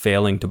people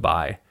failing to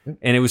buy,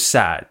 and it was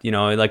sad.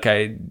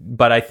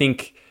 But I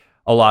think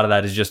a lot of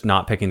that is just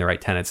not picking the right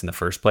tenants in the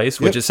first place,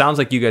 which it sounds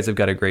like you guys have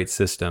got a great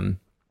system.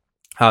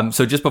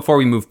 So just before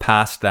we move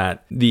past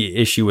that, the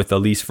issue with the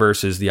lease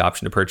versus the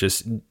option to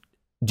purchase,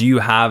 do you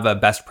have a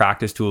best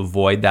practice to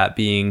avoid that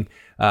being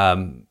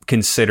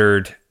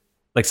considered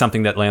like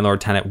something that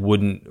landlord-tenant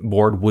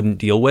board wouldn't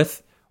deal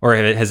with? Or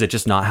has it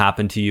just not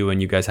happened to you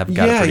and you guys have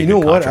got a pretty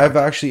good contract? I've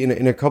actually,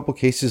 in a couple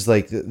cases,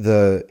 like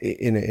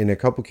in a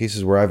couple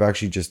cases where I've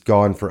actually just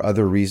gone for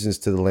other reasons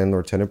to the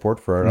landlord-tenant board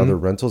for other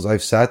rentals,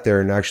 I've sat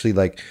there and actually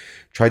like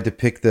tried to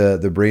pick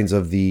the brains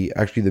of the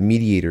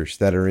mediators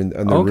that are in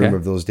the room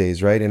of those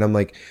days, right? And I'm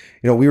like,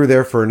 we were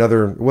there for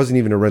it wasn't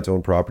even a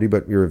rent-owned property,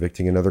 but we were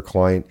evicting another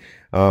client.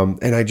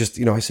 And I just,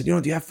 I said,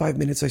 do you have 5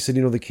 minutes? I said,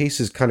 the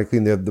case is kind of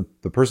clean.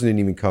 The person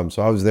didn't even come.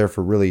 So I was there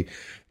for really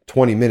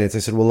 20 minutes. I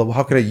said, well,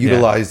 how can I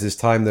utilize this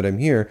time that I'm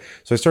here?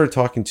 So I started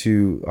talking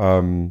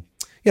to,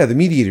 the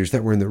mediators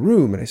that were in the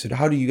room. And I said,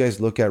 how do you guys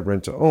look at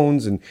rent to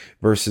owns and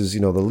versus,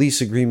 the lease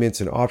agreements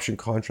and option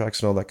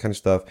contracts and all that kind of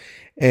stuff?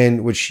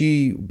 And what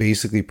she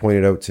basically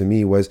pointed out to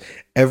me was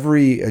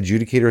every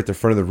adjudicator at the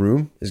front of the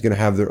room is going to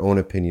have their own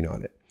opinion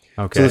on it.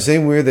 Okay. So the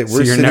same way that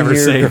we're sitting never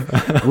here,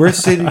 safe. we're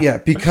sitting,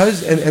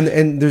 because,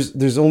 and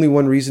there's only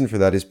one reason for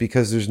that is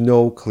because there's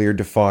no clear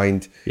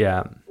defined,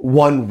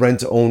 one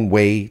rent to own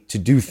way to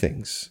do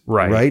things.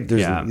 Right.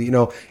 There's,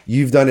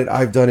 you've done it,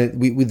 I've done it.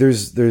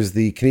 There's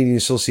the Canadian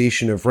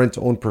Association of Rent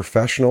to Own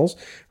Professionals,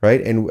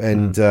 right?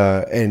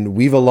 And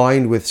we've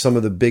aligned with some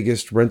of the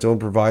biggest rent to own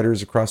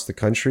providers across the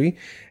country.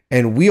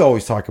 And we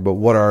always talk about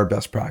what are our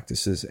best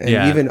practices, and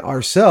even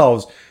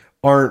ourselves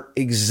aren't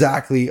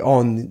exactly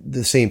on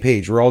the same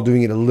page. We're all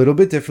doing it a little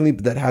bit differently,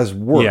 but that has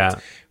worked,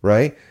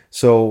 right?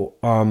 So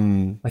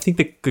I think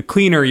the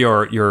cleaner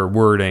your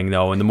wording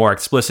though, and the more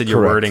explicit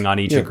your wording on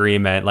each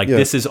agreement,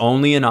 this is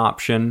only an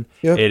option.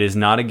 It is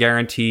not a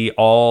guarantee.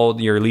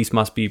 All your lease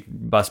must be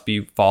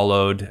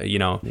followed.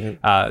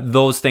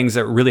 Those things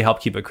that really help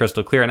keep it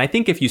crystal clear. And I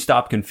think if you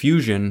stop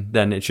confusion,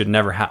 then it should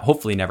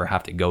hopefully never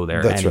have to go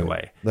there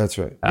anyway. That's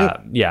right.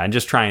 And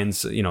just try and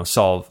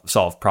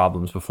solve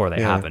problems before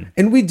they happen.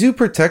 And we do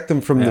protect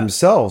them from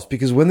themselves,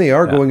 because when they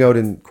are going out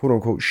and quote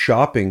unquote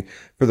shopping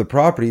for the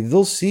property,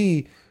 they'll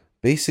see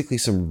basically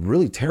some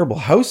really terrible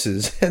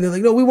houses, and they're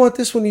like, no, we want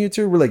this one here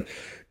too. We're like,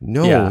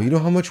 no, you know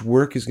how much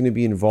work is going to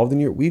be involved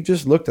in we've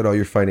just looked at all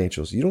your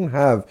financials. You don't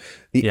have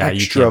the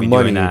extra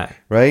money,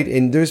 right?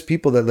 And there's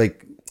people that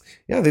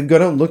they've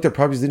gone out and looked at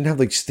properties, didn't have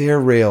like stair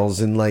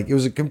rails, and like it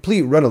was a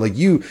complete rental. Like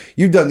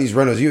you've done these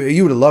rentals,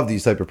 you would have loved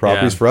these type of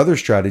properties for other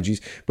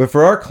strategies, but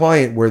for our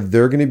client where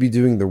they're going to be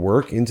doing the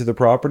work into the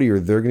property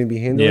or they're going to be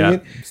handling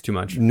it, it's too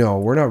much. No,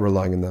 we're not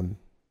relying on them.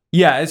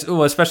 Yeah,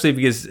 especially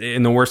because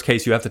in the worst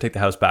case, you have to take the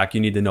house back.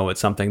 You need to know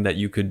it's something that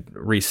you could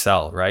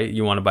resell, right?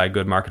 You want to buy a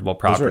good marketable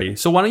property. Right.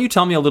 So why don't you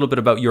tell me a little bit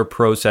about your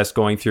process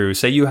going through,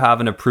 say you have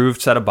an approved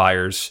set of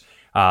buyers,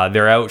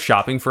 they're out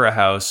shopping for a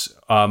house.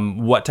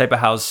 What type of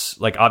house,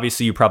 like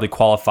obviously you probably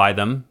qualify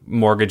them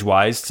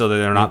mortgage-wise so that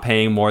they're not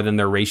paying more than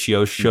their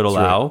ratios should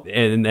allow,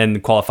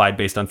 and qualified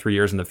based on 3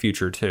 years in the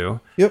future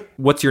too. Yep.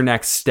 What's your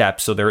next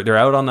step? So they're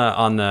out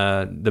on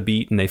the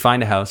beat and they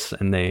find a house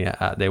and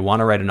they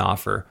want to write an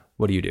offer.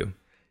 What do you do?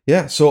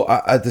 Yeah. So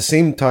at the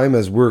same time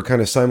as we're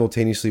kind of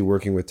simultaneously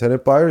working with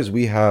tenant buyers,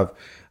 we have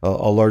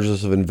a large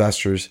list of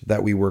investors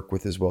that we work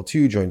with as well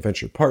too, joint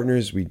venture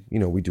partners. We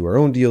do our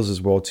own deals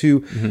as well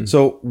too. Mm-hmm.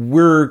 So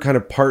we're kind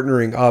of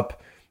partnering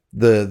up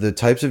the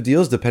types of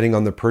deals depending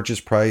on the purchase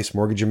price,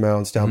 mortgage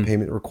amounts, down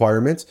payment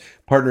requirements,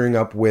 partnering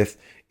up with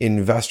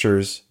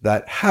investors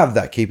that have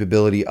that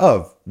capability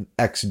of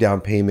X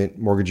down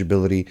payment,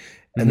 mortgageability,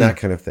 and that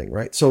kind of thing,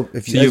 right? So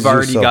if you've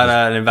already got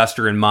an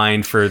investor in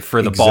mind for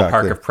the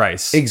ballpark of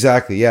price.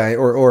 Exactly, yeah,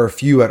 or a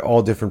few at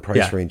all different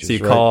price ranges. So you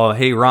call,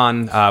 hey,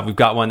 Ron, we've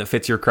got one that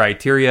fits your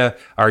criteria.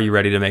 Are you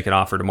ready to make an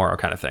offer tomorrow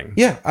kind of thing?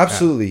 Yeah,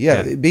 absolutely.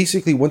 Yeah.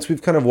 Basically, once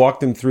we've kind of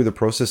walked them through the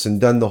process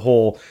and done the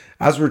whole,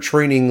 as we're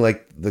training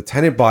like the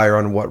tenant buyer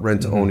on what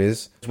rent to own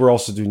is, we're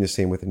also doing the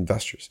same with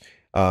investors.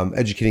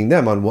 Educating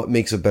them on what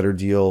makes a better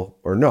deal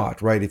or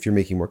not, right? If you're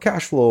making more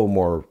cash flow,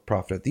 more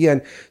profit at the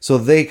end. So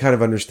they kind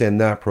of understand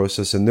that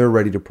process and they're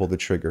ready to pull the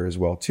trigger as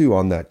well too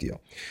on that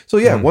deal. So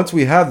once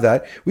we have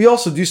that, we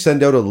also do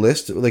send out a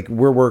list, like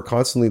where we're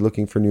constantly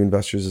looking for new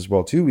investors as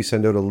well too. We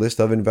send out a list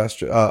of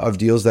of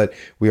deals that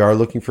we are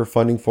looking for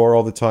funding for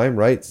all the time,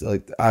 right?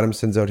 Like Adam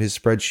sends out his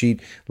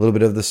spreadsheet, a little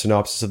bit of the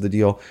synopsis of the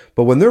deal.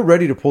 But when they're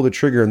ready to pull the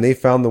trigger and they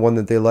found the one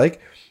that they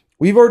like,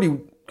 we've already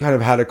kind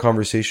of had a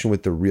conversation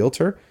with the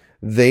realtor.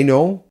 They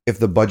know if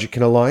the budget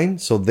can align,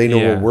 so they know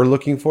what we're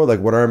looking for,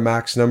 like what our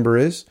max number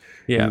is.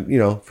 Yeah,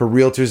 and, for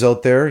realtors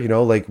out there,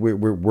 like we're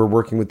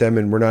working with them,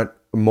 and we're not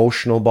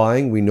emotional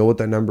buying. We know what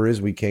that number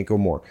is. We can't go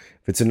more.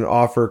 If it's in an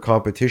offer,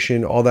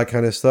 competition, all that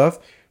kind of stuff,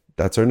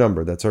 That's our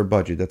number. That's our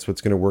budget. That's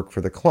what's going to work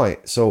for the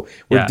client. So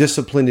we're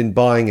disciplined in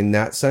buying in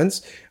that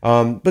sense.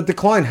 But the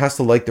client has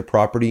to like the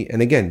property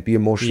and again, be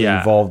emotionally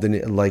involved in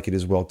it and like it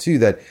as well too,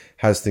 that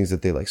has things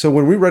that they like. So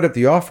when we write up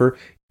the offer,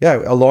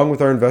 along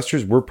with our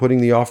investors, we're putting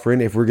the offer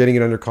in. If we're getting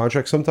it under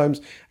contract, sometimes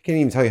I can't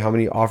even tell you how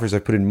many offers I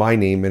put in my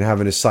name and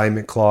have an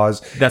assignment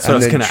clause. That's what I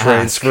was going to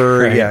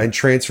transfer, ask. Right? And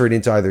transfer it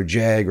into either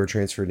JAG or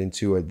transfer it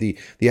into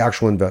the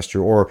actual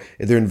investor or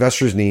their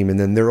investor's name, and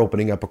then they're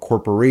opening up a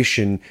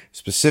corporation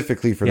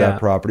specifically for that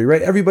property.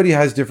 Right? Everybody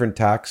has different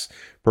tax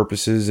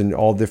purposes and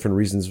all different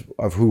reasons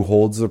of who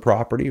holds the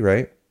property.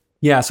 Right?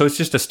 Yeah, so it's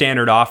just a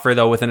standard offer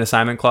though with an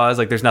assignment clause.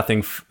 Like there's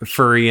nothing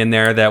furry in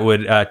there that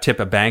would tip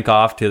a bank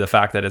off to the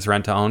fact that it's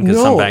rent to own, because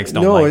some banks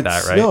don't like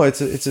that, right? No, it's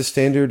a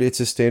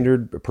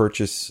standard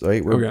purchase,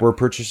 right? We're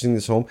purchasing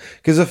this home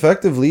because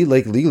effectively,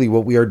 like legally,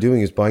 what we are doing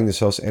is buying this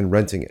house and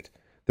renting it.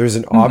 There's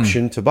an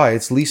option to buy.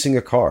 It's leasing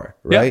a car,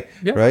 right?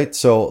 Yeah. Right.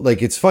 So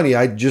like, it's funny.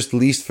 I just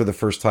leased for the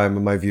first time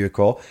on my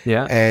vehicle,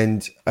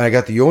 and I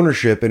got the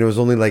ownership, and it was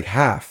only like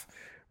half,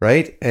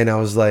 right? And I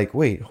was like,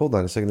 wait, hold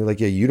on a second. They're like,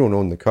 yeah, you don't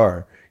own the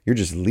car. You're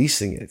just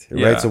leasing it,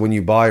 right? So when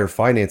you buy or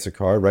finance a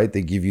car, right,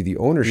 they give you the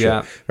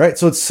ownership, right?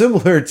 So it's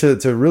similar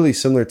to really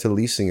similar to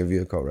leasing a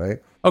vehicle,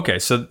 right? Okay,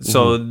 so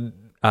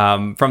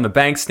from the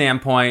bank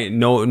standpoint,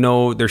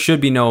 no, there should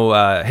be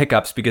no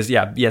hiccups because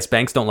yes,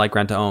 banks don't like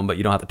rent to own, but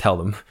you don't have to tell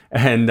them,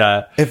 and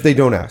if they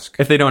don't ask,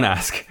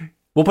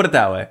 we'll put it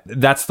that way.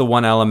 That's the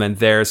one element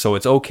there. So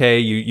it's okay.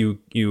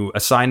 You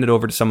assign it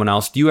over to someone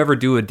else. Do you ever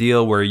do a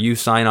deal where you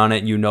sign on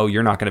it, you know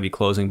you're not going to be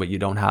closing, but you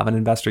don't have an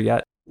investor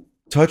yet?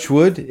 Touch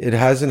wood, it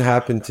hasn't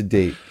happened to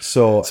date.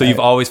 So you've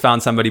always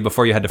found somebody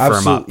before you had to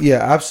firm up. Yeah,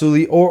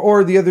 absolutely.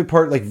 Or the other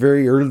part, like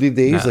very early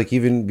days, like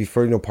even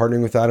before,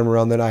 partnering with Adam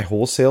around then, I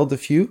wholesaled a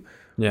few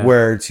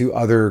where to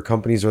other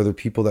companies or other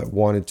people that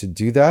wanted to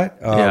do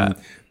that.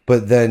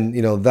 But then,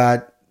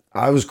 that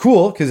I was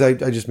cool because I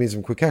just made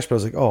some quick cash, but I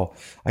was like, oh,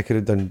 I could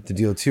have done the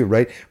deal too,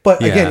 right?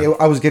 But again,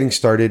 I was getting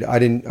started. I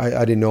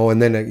didn't know,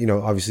 and then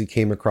obviously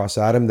came across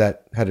Adam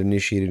that had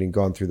initiated and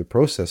gone through the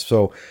process.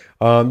 So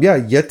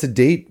yet to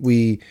date,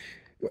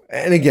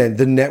 and again,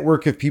 the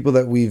network of people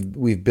that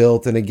we've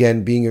built, and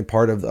again, being a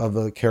part of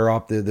a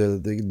CAROP,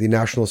 the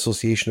National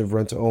Association of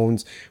Rent to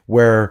Owns,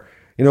 where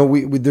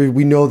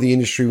we know the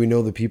industry, we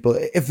know the people.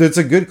 If it's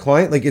a good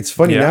client, like it's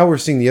funny now we're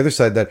seeing the other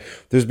side that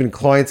there's been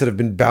clients that have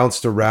been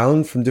bounced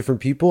around from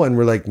different people, and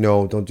we're like,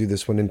 no, don't do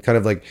this one, and kind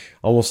of like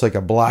almost like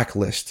a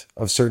blacklist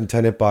of certain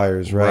tenant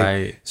buyers,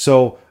 right?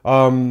 So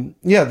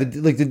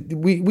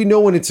we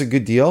know when it's a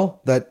good deal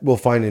that we'll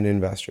find an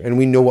investor, and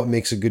we know what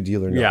makes a good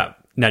deal or not. Yeah.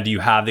 Now, do you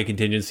have the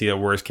contingency that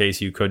worst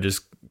case you could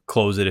just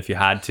close it if you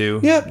had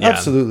to? Yeah,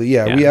 absolutely.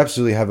 Yeah, we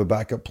absolutely have a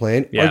backup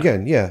plan.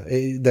 Again,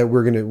 that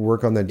we're going to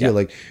work on that deal.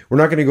 Like we're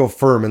not going to go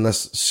firm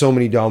unless so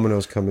many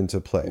dominoes come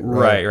into play.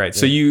 Right. Yeah.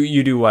 So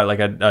you do what, like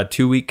a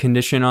 2-week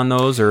condition on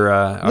those, or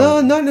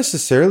no, not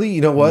necessarily.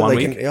 You know what? 1 like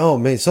week?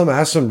 Some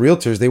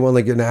realtors, they want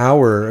like an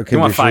hour. They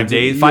want 5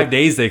 days. 5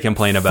 days they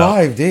complain about.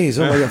 5 days.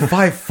 Oh my god,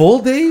 5 full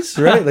days,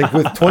 right? Like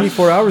with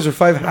 24 hours or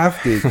 5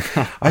 half days.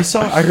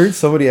 I heard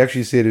somebody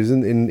actually say it was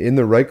in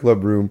the Right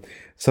Club room.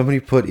 Somebody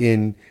put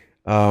in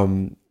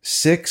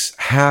 6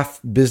 half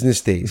business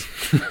days.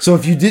 So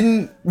if you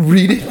didn't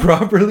read it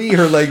properly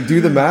or like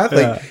do the math,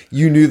 like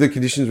you knew the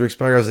conditions were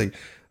expiring. I was like,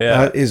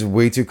 that is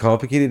way too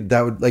complicated.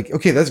 That would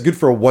okay, that's good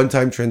for a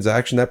one-time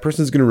transaction. That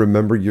person's going to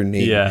remember your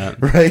name,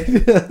 right?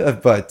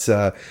 But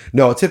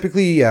no,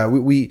 typically, I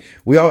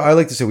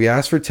like to say we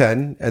ask for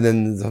 10, and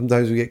then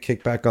sometimes we get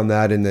kickback on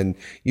that, and then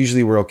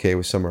usually we're okay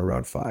with somewhere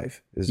around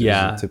 5. Is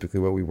typically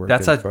what we work.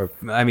 It's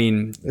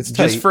it's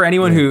just tight. For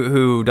anyone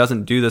who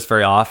doesn't do this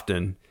very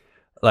often.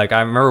 Like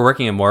I remember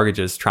working in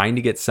mortgages, trying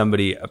to get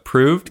somebody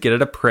approved, get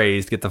it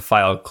appraised, get the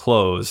file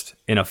closed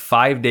in a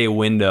 5-day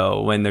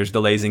window when there's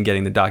delays in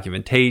getting the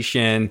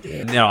documentation.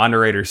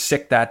 Underwriter's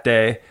sick that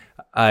day.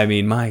 I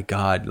mean, my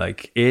God,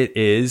 like it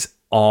is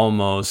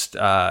almost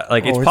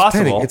it's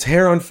possible. Panic. It's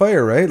hair on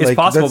fire, right? It's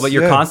possible, but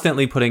you're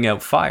constantly putting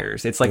out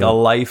fires. It's like a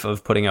life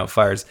of putting out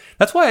fires.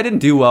 That's why I didn't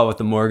do well with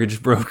the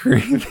mortgage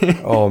brokering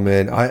thing. Oh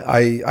man,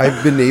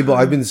 I've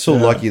been so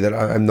lucky that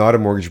I'm not a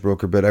mortgage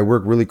broker, but I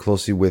work really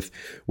closely with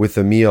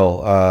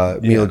Emil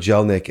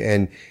Jelnik,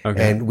 and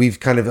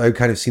I've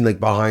kind of seen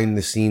like behind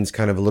the scenes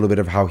kind of a little bit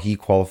of how he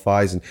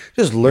qualifies and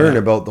just learn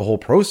about the whole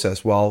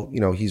process while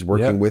he's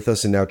working with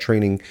us and now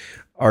training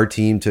our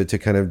team to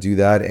kind of do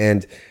that.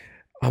 And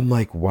I'm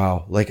like,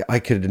 wow, like I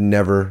could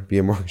never be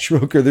a mortgage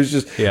broker. There's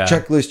just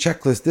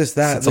checklist, this,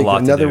 that, it's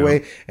like another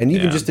way. And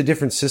even just the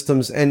different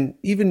systems. And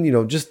even,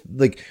 just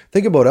like,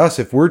 think about us.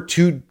 If we're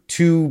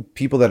two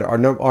people that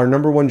our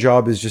number one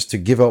job is just to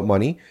give out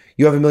money.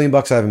 You have $1 million, I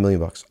have $1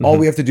 million. All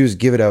we have to do is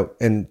give it out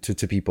and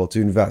to people to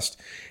invest.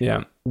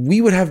 Yeah. We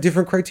would have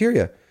different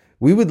criteria.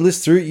 We would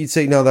list through it. You'd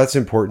say, no, that's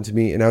important to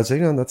me. And I would say,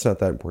 no, that's not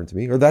that important to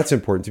me. Or that's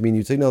important to me. And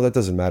you'd say, no, that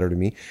doesn't matter to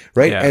me.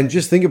 Right. Yeah. And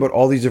just think about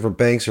all these different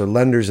banks or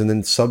lenders and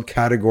then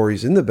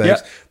subcategories in the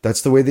banks.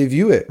 That's the way they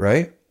view it.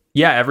 Right.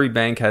 Yeah, every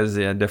bank has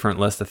a different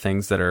list of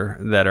things that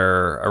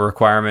are a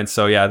requirement.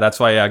 So yeah, that's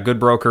why a good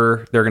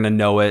broker, they're going to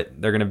know it.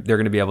 They're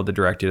going to be able to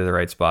direct you to the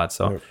right spot.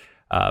 So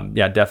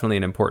yeah, definitely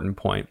an important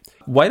point.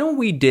 Why don't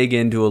we dig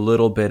into a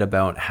little bit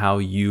about how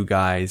you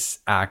guys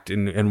act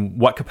and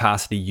what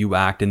capacity you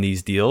act in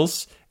these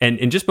deals?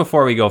 And just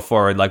before we go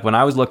forward, like when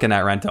I was looking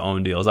at rent to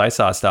own deals, I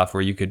saw stuff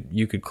where you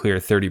could clear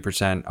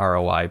 30%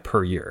 ROI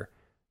per year.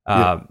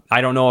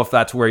 I don't know if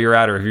that's where you're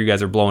at or if you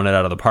guys are blowing it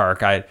out of the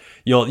park.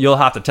 You'll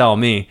have to tell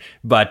me.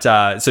 But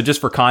so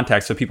just for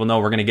context, so people know,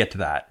 we're going to get to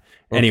that.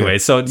 Okay. Anyway,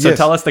 so yes.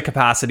 Tell us the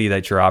capacity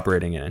that you're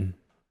operating in.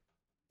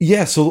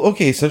 Yeah. So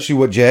essentially,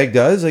 what JAG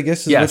does, I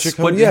guess, is yes. what you're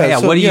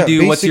coming. What do you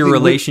do? What's your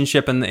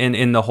relationship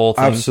in the whole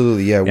thing?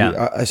 Absolutely. Yeah. We,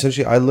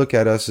 essentially, I look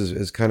at us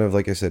as kind of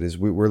like I said,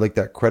 we're like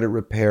that credit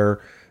repair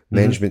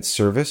management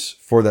service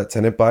for that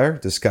tenant buyer,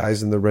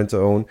 disguised in the rent to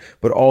own,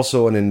 but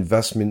also an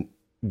investment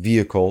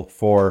vehicle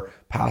for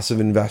passive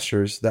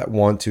investors that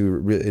want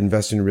to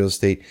invest in real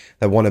estate,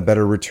 that want a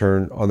better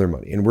return on their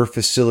money. And we're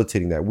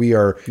facilitating that. We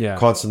are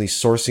constantly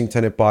sourcing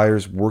tenant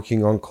buyers,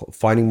 working on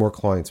finding more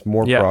clients,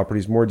 more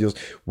properties, more deals,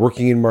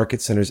 working in market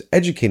centers,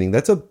 educating.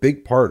 That's a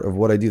big part of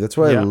what I do. That's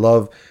why I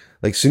love,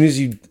 like, as soon as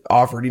you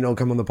offered,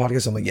 come on the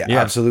podcast, I'm like,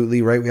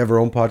 absolutely, right? We have our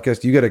own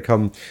podcast. You got to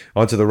come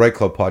onto the Right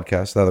Club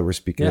podcast now that we're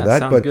speaking of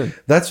that. But good.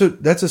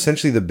 That's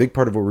essentially the big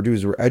part of what we're doing,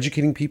 is we're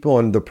educating people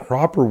on the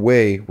proper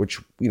way,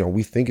 which,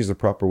 we think is the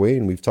proper way.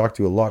 And we've talked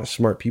to a lot of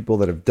smart people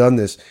that have done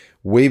this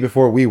way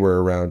before we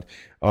were around,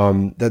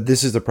 that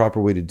this is the proper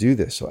way to do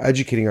this. So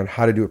educating on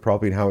how to do it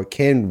properly and how it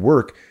can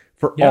work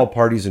for all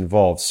parties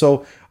involved.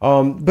 So,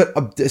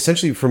 but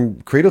essentially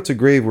from cradle to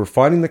grave, we're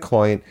finding the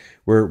client,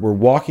 we're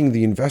walking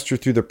the investor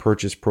through the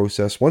purchase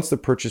process. Once the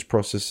purchase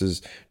process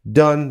is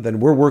done, then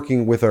we're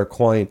working with our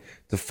client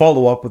to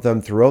follow up with them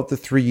throughout the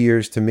 3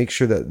 years to make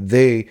sure that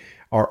they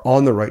are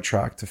on the right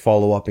track to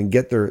follow up and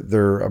get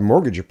their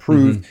mortgage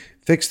approved,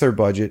 fix their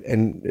budget,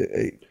 and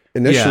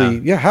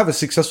initially have a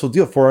successful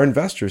deal for our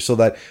investors, so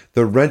that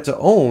the rent to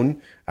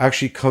own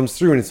actually comes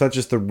through, and it's not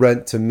just the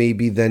rent to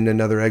maybe then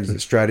another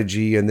exit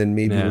strategy, and then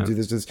maybe we'll do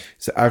this.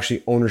 It's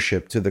actually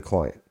ownership to the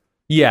client.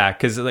 Yeah,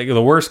 because like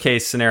the worst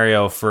case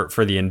scenario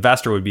for the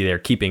investor would be they're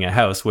keeping a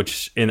house,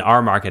 which in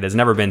our market has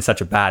never been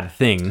such a bad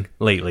thing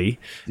lately.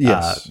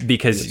 Yes,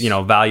 because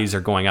values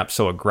are going up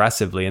so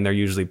aggressively, and they're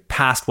usually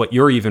past what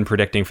you're even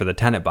predicting for the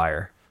tenant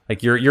buyer.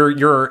 Like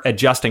you're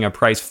adjusting a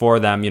price for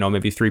them,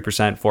 maybe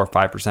 3%, 4 or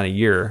 5% a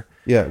year.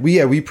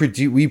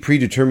 We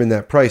predetermine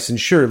that price. And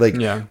sure,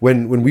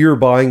 when we were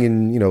buying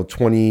in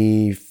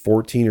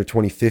 2014 or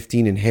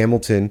 2015 in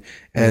Hamilton,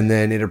 and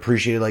then it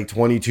appreciated like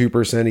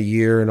 22% a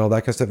year and all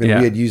that kind of stuff, and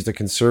we had used a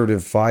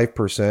conservative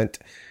 5%,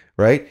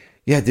 right?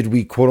 Yeah, did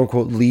we quote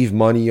unquote leave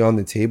money on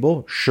the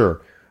table?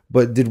 Sure.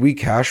 But did we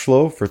cash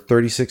flow for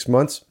 36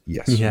 months?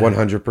 Yes,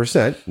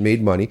 100%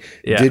 made money.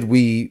 Yeah. Did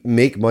we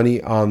make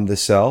money on the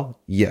sell?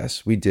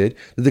 Yes, we did.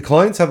 Did the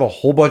clients have a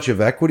whole bunch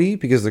of equity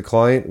because the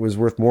client was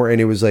worth more?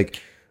 And it was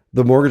like,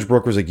 the mortgage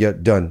broker was like, yeah,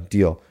 done,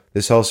 deal.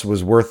 This house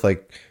was worth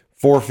like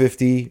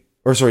 $450,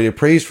 or sorry,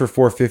 appraised for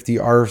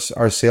 $450.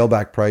 Our sale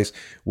back price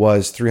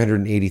was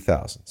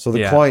 $380,000. So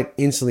the client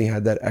instantly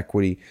had that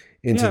equity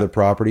into the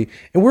property,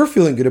 and we're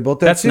feeling good about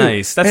that. That's too.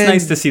 Nice. That's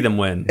nice to see them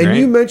win. And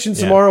you mentioned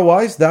some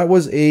ROIs. That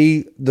was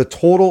the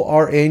total,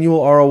 our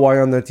annual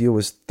ROI on that deal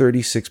was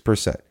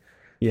 36%.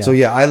 Yeah. So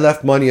I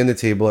left money on the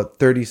table at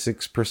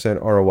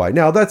 36% ROI.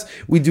 Now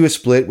we do a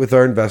split with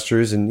our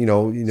investors, and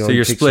So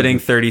you're splitting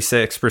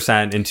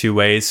 36% in two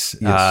ways.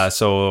 Yes.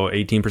 So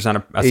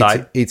 18%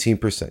 aside.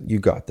 18%. You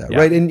got that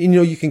right. And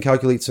you can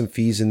calculate some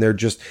fees in there,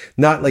 just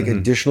not like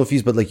additional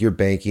fees, but like your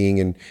banking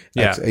and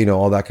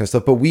all that kind of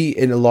stuff. But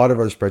in a lot of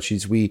our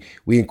spreadsheets,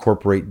 we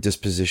incorporate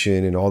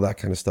disposition and all that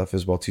kind of stuff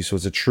as well too. So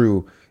it's a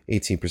true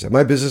 18%.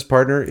 My business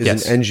partner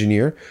is an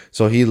engineer,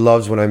 so he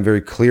loves when I'm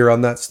very clear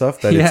on that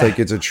stuff, that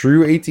it's a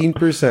true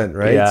 18%,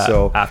 right? Yeah,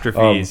 so after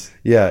fees.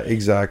 Yeah,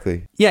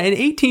 exactly. Yeah, and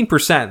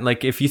 18%,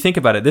 like if you think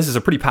about it, this is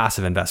a pretty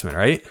passive investment,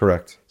 right?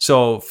 Correct.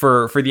 So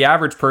for the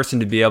average person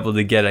to be able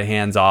to get a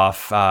hands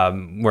off,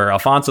 where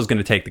Alfonso's going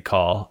to take the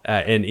call,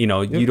 and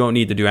you don't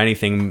need to do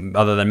anything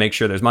other than make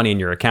sure there's money in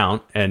your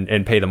account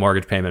and pay the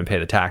mortgage payment and pay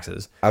the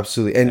taxes.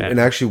 Absolutely. And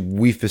actually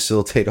we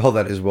facilitate all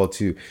that as well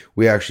too.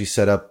 We actually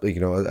set up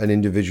an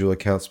individual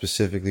account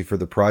specifically for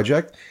the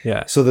project,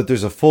 so that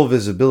there's a full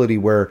visibility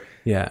where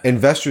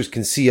investors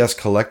can see us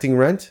collecting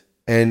rent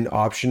and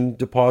option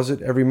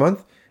deposit every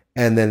month,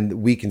 and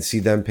then we can see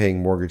them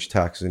paying mortgage,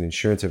 taxes, and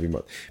insurance every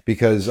month.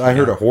 Because I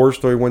heard a horror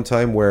story one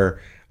time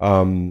where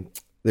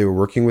they were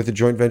working with a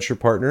joint venture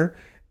partner,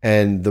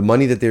 and the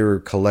money that they were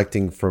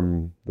collecting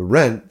from the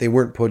rent, they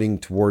weren't putting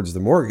towards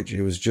the mortgage.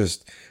 It was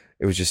just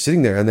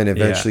sitting there, and then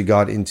eventually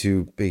got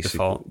into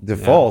basic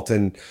default.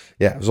 And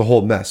it was a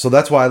whole mess. So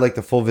that's why I like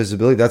the full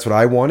visibility. That's what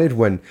I wanted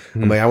when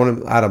I'm like,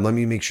 Adam, let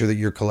me make sure that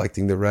you're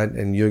collecting the rent,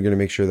 and you're going to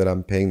make sure that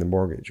I'm paying the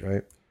mortgage,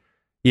 right?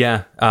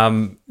 Yeah.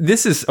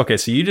 This is okay.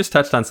 So you just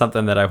touched on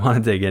something that I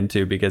want to dig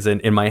into, because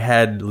in my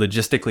head,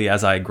 logistically,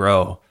 as I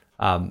grow,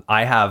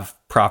 I have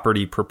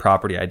property per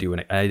property.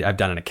 I've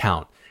done an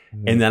account.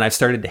 And then I've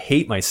started to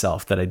hate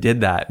myself that I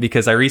did that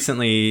because I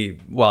recently,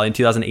 in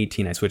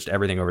 2018, I switched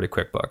everything over to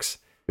QuickBooks.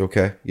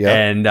 Okay. Yeah.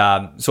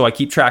 And so I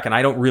keep track, and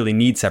I don't really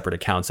need separate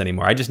accounts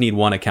anymore. I just need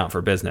one account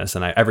for business,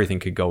 and everything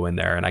could go in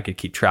there and I could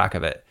keep track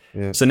of it.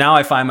 Yeah. So now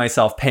I find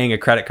myself paying a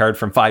credit card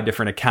from 5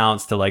 different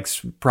accounts to like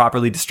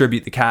properly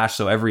distribute the cash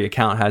so every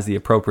account has the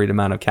appropriate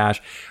amount of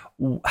cash.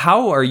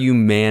 How are you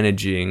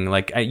managing?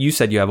 Like you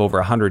said, you have over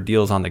 100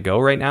 deals on the go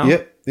right now?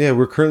 Yep. Yeah,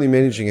 we're currently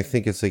managing, I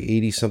think it's like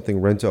 80 something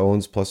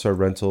rent-to-owns plus our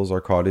rentals, our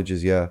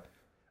cottages. Yeah.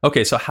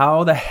 Okay, so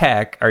how the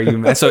heck are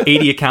you? So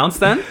 80 accounts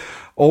then?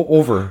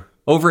 Over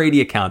 80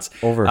 accounts.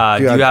 Over.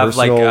 Do you have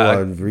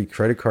personal, like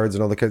credit cards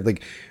and all the kind?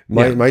 Like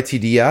my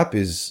TD app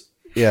is.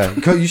 Yeah,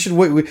 you should.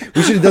 We should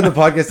have done the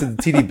podcast at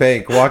the TD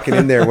Bank. Walking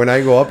in there when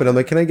I go up and I'm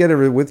like, "Can I get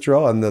a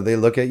withdrawal?" And they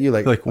look at you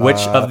like which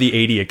of the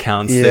 80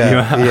 accounts that you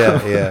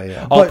have?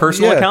 Yeah. All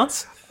personal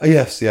accounts?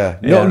 Yes, yeah.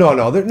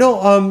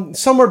 No.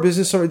 Some are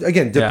business. Some are,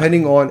 again,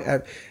 depending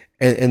on.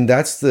 And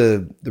that's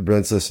the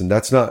brilliance. Listen,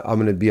 that's not. I'm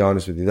going to be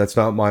honest with you. That's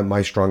not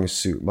my strongest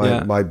suit.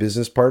 My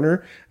business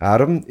partner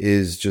Adam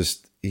is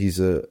just he's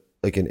an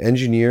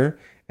engineer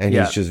and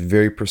he's just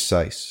very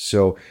precise.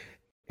 So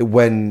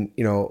when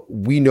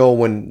we know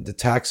when the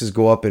taxes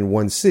go up in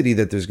one city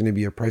that there's going to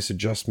be a price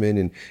adjustment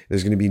and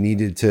there's going to be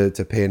needed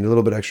to pay a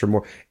little bit extra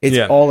more. It's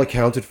all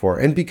accounted for.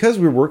 And because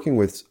we're working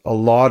with a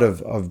lot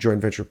of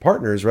joint venture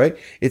partners, right?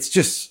 It's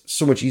just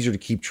so much easier to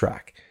keep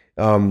track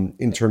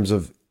in terms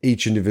of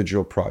each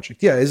individual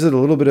project. Yeah. Is it a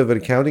little bit of an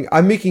accounting?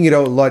 I'm making it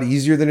out a lot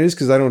easier than it is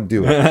because I don't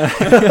do it.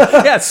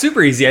 Yeah, it's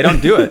super easy. I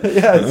don't do it.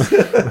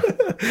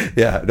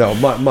 Yeah. No,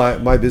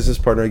 my business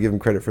partner, I give him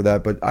credit for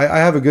that, but I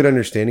have a good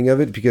understanding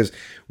of it because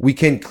we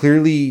can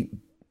clearly,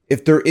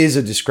 if there is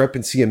a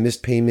discrepancy, a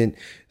missed payment,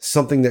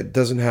 something that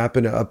doesn't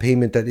happen, a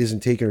payment that isn't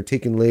taken or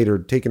taken late or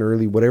taken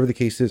early, whatever the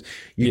case is,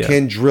 you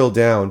can drill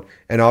down.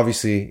 And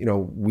obviously,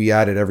 we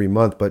add it every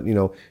month, but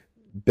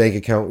bank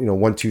account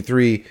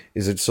 123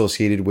 is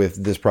associated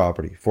with this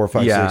property,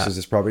 456 is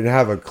this property, and I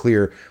have a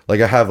clear,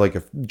 like I have like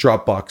a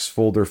Dropbox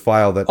folder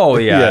file that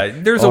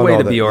there's a way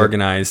to be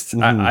organized.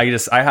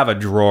 Mm-hmm. I have a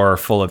drawer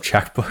full of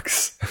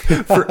checkbooks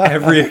for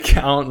every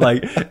account,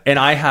 and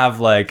I have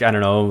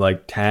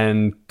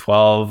 10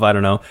 12 I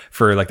don't know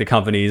for like the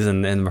companies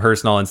and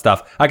personal and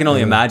stuff. I can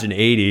only imagine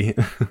 80.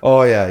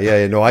 Oh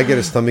yeah no, I get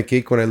a stomach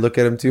ache when I look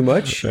at them too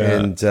much.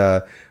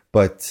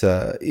 But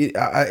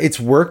it's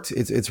worked.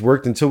 It's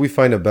worked until we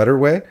find a better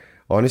way.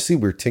 Honestly,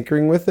 we're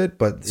tinkering with it,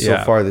 but so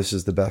far this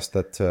is the best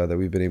that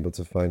we've been able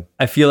to find.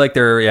 I feel like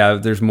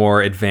there's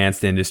more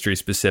advanced industry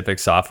specific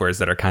softwares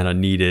that are kind of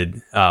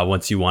needed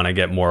once you want to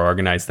get more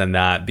organized than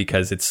that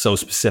because it's so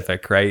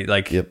specific, right?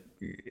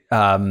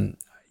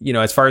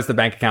 As far as the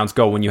bank accounts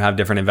go, when you have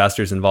different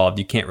investors involved,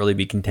 you can't really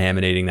be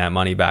contaminating that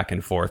money back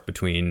and forth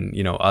between,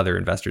 other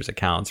investors'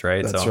 accounts,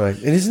 right? That's right.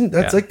 And isn't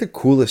that's like the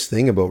coolest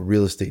thing about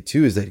real estate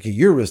too, is that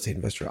you're a real estate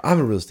investor, I'm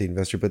a real estate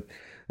investor, but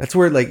that's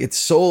where it's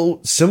so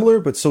similar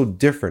but so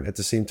different at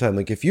the same time.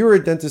 Like if you were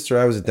a dentist or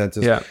I was a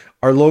dentist,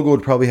 our logo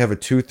would probably have a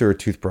tooth or a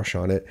toothbrush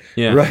on it,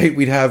 right?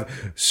 We'd have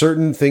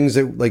certain things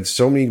that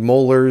so many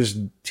molars,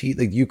 teeth,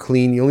 you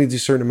clean, you only do a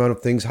certain amount of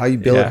things, how you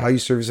bill it, how you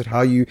service it,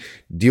 how you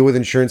deal with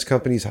insurance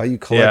companies, how you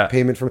collect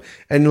payment from,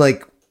 and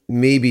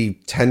maybe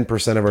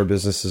 10% of our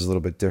business is a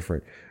little bit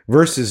different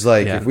versus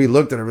if we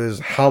looked at our business,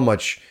 how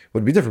much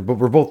would be different, but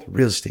we're both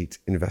real estate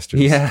investors,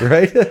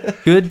 right?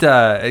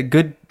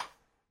 Good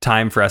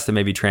time for us to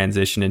maybe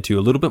transition into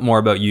a little bit more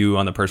about you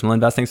on the personal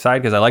investing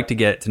side, because I like to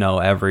get to know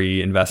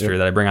every investor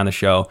that I bring on the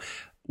show.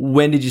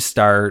 When did you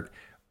start?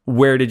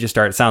 Where did you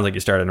start? It sounds like you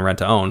started in rent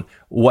to own.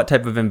 What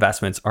type of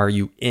investments are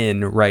you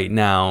in right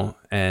now?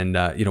 And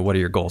what are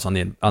your goals on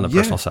the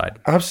personal side?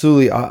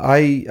 Absolutely.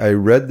 I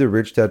read the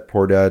Rich Dad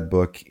Poor Dad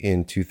book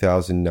in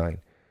 2009.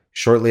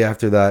 Shortly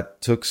after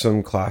that, took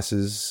some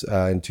classes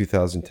in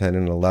 2010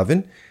 and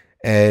 11.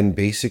 And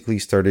basically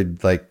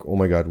started oh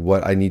my God,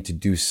 what I need to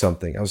do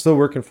something. I was still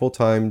working full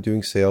time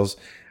doing sales.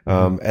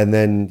 And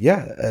then,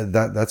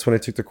 that's when I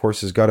took the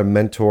courses, got a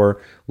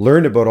mentor,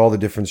 learned about all the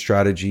different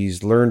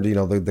strategies, learned,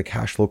 the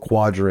cash flow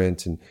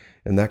quadrant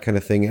and that kind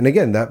of thing. And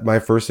again, that my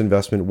first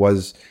investment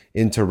was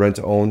into rent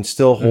to own,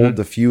 still hold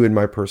a few in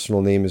my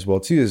personal name as well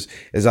too,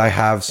 as I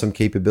have some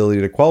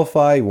capability to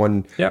qualify.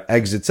 One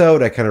exits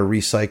out, I kind of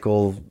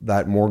recycle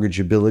that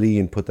mortgageability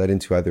and put that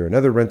into either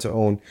another rent to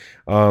own.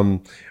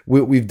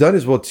 What we've done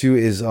as well too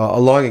is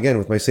along again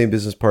with my same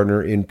business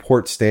partner in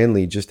Port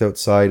Stanley, just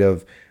outside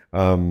of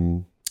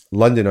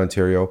London,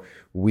 Ontario,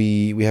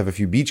 we have a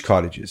few beach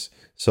cottages.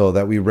 So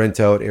that we rent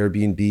out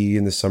Airbnb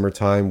in the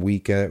summertime,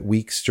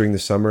 weeks during the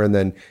summer. And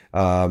then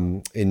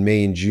in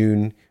May and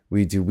June,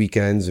 we do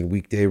weekends and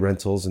weekday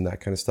rentals and that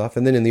kind of stuff.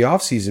 And then in the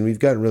off season, we've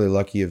gotten really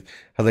lucky of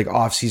have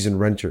off season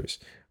renters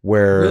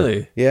where,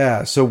 really?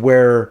 Yeah. So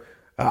where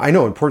I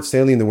know in Port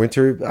Stanley in the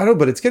winter, I don't know,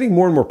 but it's getting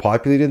more and more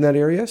populated in that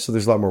area. So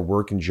there's a lot more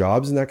work and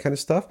jobs and that kind of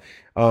stuff.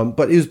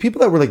 But it was people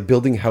that were like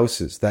building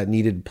houses that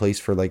needed a place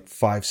for like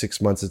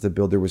 5-6 months as the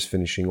builder was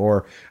finishing,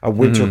 or a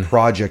winter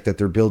project that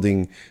they're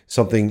building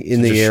something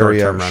in the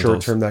area,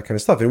 short term, that kind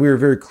of stuff. And we were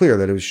very clear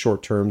that it was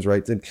short terms,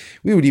 right? And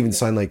we would even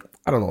sign like,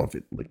 I don't know if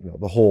it, like,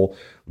 the whole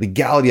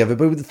legality of it,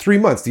 but with the 3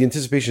 months, the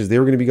anticipation is they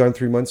were going to be gone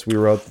 3 months. We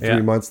were out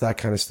 3 months, that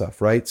kind of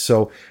stuff, right?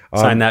 So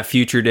sign that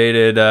future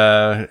dated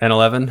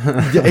N11.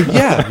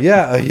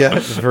 yeah,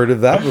 I've heard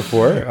of that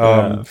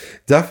before.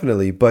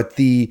 Definitely. But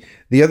the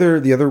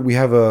other, we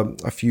have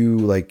a few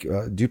like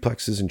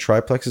duplexes and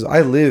triplexes.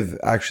 I live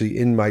actually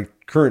in my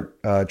current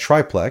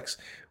triplex,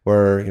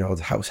 where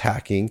it's house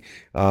hacking,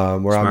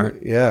 where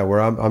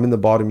I'm in the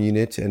bottom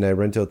unit and I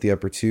rent out the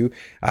upper two.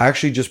 I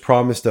actually just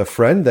promised a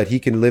friend that he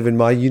can live in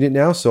my unit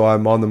now, so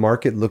I'm on the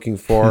market looking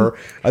for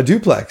a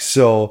duplex.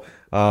 So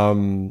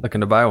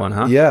looking to buy one,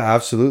 huh? Yeah,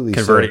 absolutely.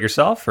 Convert it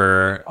yourself,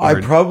 or I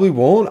probably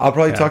won't. I'll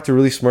probably talk to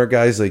really smart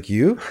guys like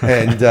you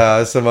and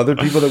some other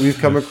people that we've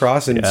come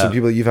across, and some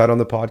people that you've had on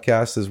the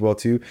podcast as well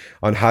too,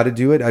 on how to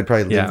do it. I'd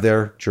probably live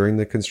there during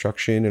the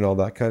construction and all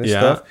that kind of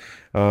stuff.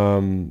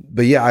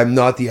 But yeah, I'm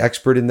not the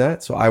expert in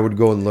that, so I would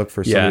go and look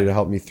for somebody to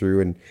help me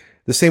through. And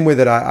the same way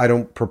that I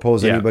don't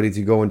propose anybody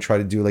to go and try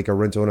to do like a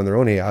rent own on their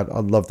own. Hey, I'd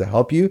love to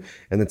help you,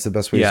 and that's the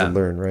best way to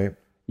learn, right?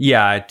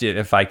 Yeah,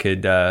 if I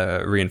could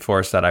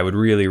reinforce that, I would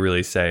really,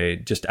 really say,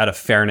 just out of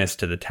fairness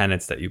to the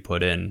tenants that you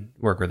put in,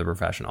 work with a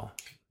professional.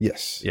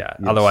 Yes. Yeah.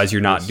 Otherwise,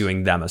 you're not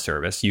doing them a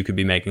service. You could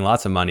be making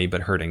lots of money,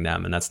 but hurting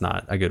them, and that's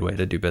not a good way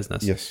to do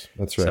business. Yes,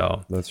 that's right.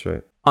 So that's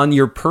right. On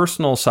your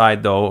personal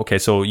side, though, okay,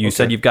 so you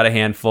said you've got a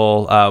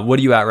handful. What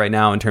are you at right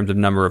now in terms of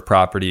number of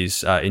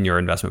properties in your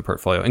investment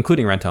portfolio,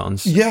 including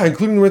rent-owns? Yeah,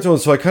 including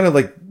rent-owns. So I kind of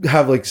like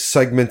have like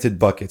segmented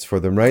buckets for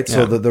them, right?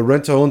 So the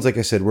rent-owns, like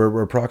I said,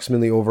 we're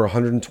approximately over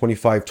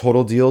 125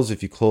 total deals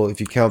if you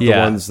count the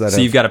ones that. So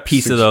you've got a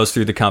piece of those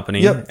through the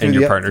company and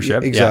your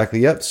partnership.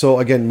 Exactly. Yep. So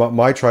again,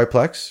 my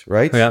triplex,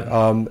 right?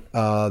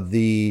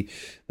 The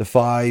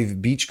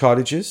 5 beach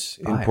cottages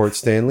in Port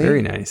Stanley.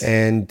 Very nice.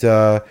 And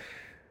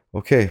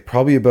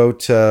probably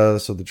about so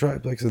the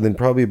triplex, and then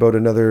probably about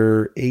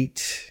another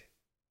 8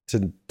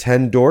 to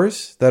 10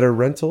 doors that are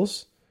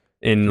rentals.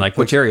 In like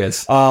which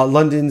areas?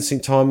 London,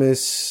 St.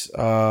 Thomas.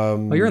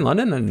 You're in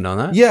London? I didn't know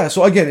that. Yeah.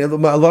 So again, a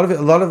lot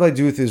of I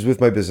do is with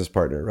my business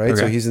partner, right? Okay.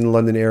 So he's in the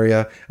London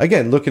area.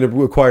 Again, looking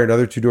to acquire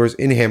another 2 doors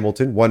in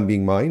Hamilton, one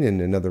being mine and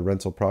another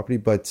rental property.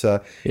 But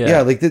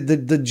like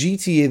the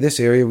GTA, this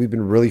area, we've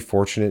been really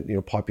fortunate.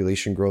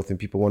 Population growth and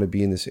people want to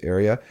be in this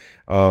area.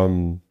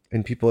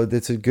 And people,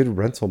 it's a good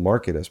rental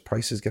market as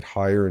prices get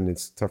higher and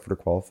it's tougher to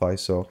qualify.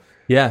 So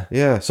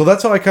yeah. So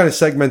that's how I kind of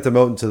segment them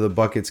out into the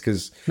buckets,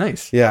 because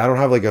nice. Yeah, I don't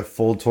have like a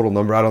full total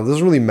number. It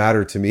doesn't really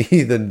matter to me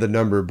the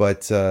number,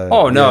 but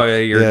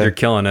you're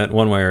killing it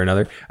one way or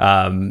another.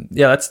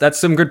 That's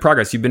some good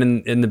progress. You've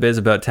been in the biz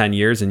about 10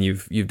 years and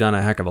you've done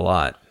a heck of a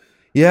lot.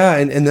 Yeah,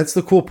 and that's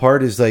the cool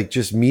part, is like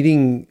just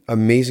meeting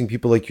amazing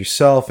people like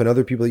yourself and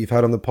other people that you've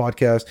had on the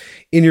podcast,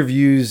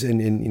 interviews,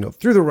 and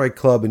through the right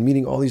club, and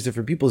meeting all these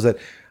different people. Is that,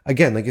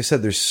 again, like I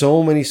said, there's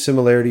so many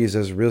similarities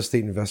as real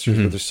estate investors,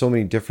 but there's so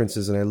many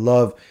differences, and I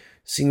love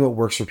seeing what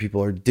works for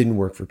people or didn't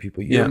work for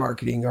people. Your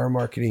marketing, our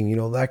marketing,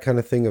 that kind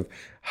of thing, of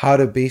how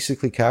to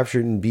basically capture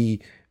it and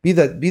be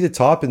the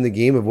top in the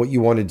game of what you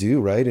want to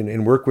do, right?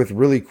 And work with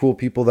really cool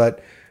people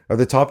that are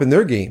the top in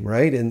their game,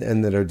 right?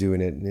 And that are doing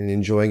it and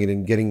enjoying it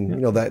and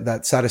getting,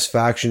 that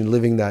satisfaction,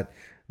 living that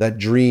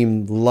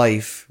dream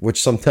life,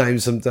 which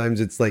sometimes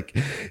it's like,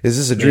 is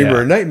this a dream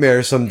or a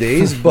nightmare some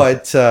days?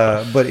 But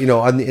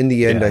in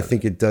the end, I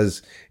think it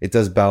does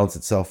balance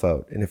itself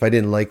out. And if I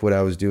didn't like what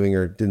I was doing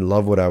or didn't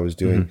love what I was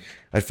doing,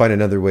 I'd find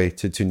another way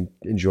to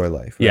enjoy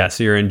life. Right? Yeah.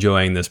 So you're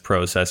enjoying this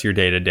process, your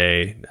day to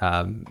day.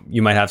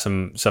 You might have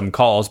some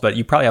calls, but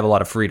you probably have a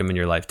lot of freedom in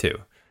your life too.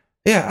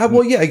 Yeah,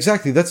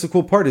 exactly. That's the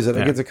cool part, is that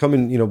I get to come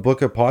and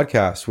book a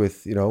podcast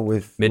with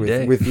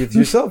midday with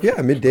yourself.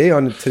 Yeah, midday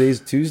on today's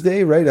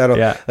Tuesday, right?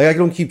 I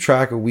don't keep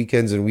track of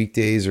weekends and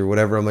weekdays or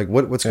whatever. I'm like,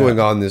 what's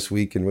going on this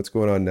week and what's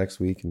going on next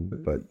week?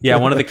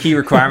 One of the key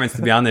requirements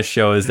to be on this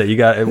show is that you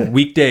got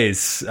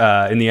weekdays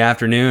in the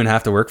afternoon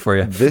have to work for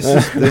you. This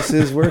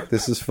is work.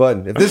 This is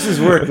fun. If this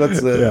is work,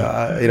 let's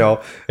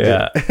Oh,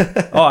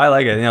 I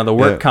like it. The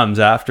work comes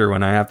after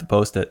when I have to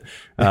post it.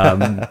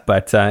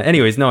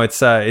 Anyways, no, it's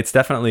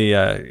definitely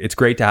it's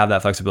great to have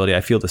that flexibility.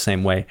 I feel the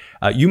same way.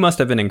 You must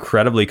have been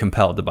incredibly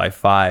compelled to buy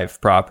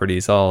 5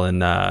 properties all in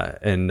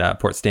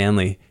Port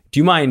Stanley. Do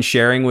you mind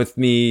sharing with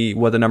me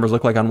what the numbers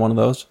look like on one of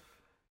those?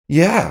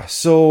 Yeah.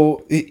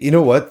 So you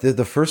know what,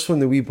 the first one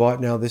that we bought,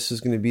 now this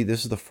is the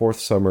 4th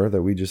summer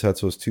that we just had.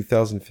 So it was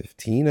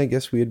 2015, I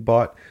guess, we had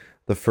bought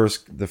the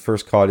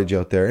first cottage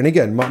out there. And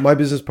again, my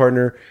business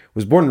partner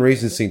was born and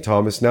raised in St.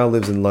 Thomas, now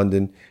lives in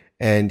London,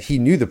 and he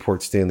knew the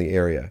Port Stanley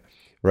area,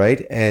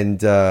 right?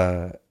 And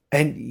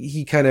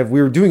he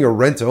we were doing a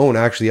rent to own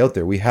actually out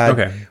there. We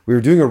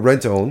were doing a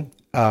rent to own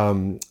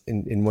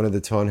in one of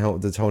the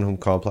townhome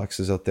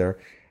complexes out there.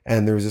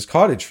 and there was this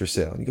cottage for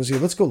sale. And he goes, yeah,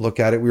 let's go look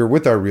at it. We were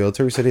with our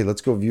realtor. We said, hey, let's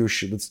go view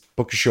let's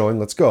book a showing.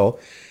 Let's go.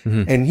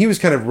 And he was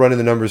kind of running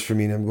the numbers for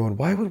me. And I'm going,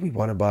 why would we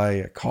want to buy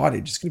a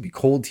cottage? It's going to be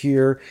cold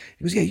here.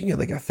 He goes, yeah, you can get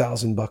like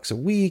 $1,000 a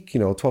week,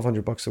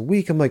 $1,200 a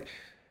week. I'm like,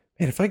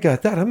 man, if I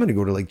got that, I'm going to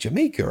go to like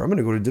Jamaica or I'm going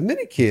to go to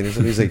Dominican.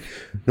 And he's like,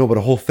 no, but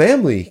a whole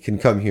family can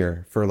come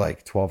here for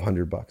like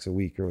 $1,200 a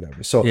week or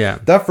whatever. So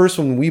that first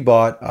one we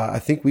bought, I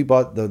think we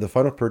bought the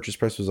final purchase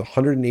price was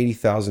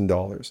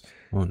 $180,000.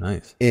 Oh,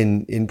 nice.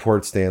 In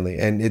Port Stanley.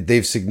 And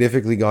they've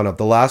significantly gone up.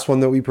 The last one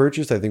that we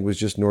purchased, I think was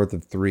just north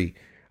of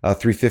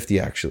 350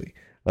 actually.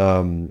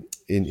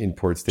 In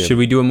Port Stanley. Should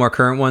we do a more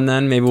current one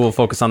then? Maybe we'll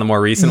focus on the more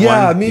recent one.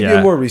 Yeah, maybe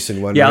a more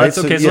recent one. Yeah, right?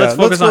 Let's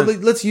focus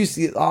on. Let's use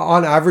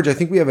on average. I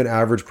think we have an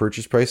average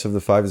purchase price of the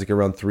 5 is like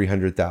around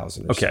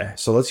 300,000. Okay,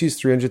 so let's use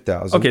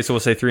 300,000. Okay, so we'll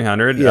say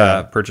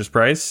 300 purchase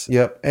price.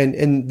 Yep,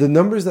 and the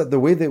numbers the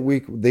way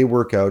that they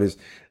work out is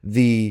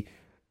the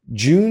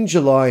June,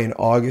 July, and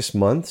August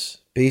months.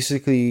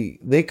 Basically,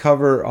 they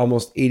cover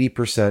almost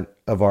 80%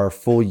 of our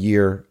full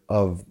year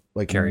of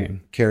like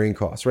carrying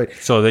costs, right?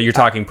 So that you're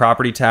talking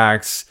property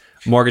tax,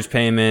 mortgage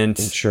payment,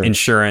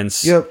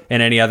 insurance,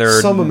 and any other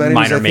some amenities.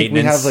 Minor I think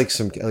maintenance. We have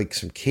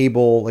some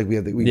cable, like we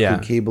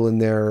include cable in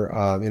there,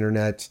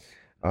 internet.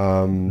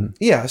 Some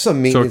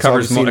maintenance. So it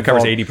covers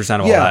 80%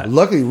 of all that.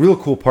 Luckily, real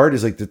cool part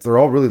is like that they're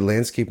all really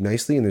landscaped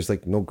nicely, and there's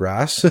like no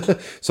grass,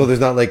 so there's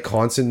not like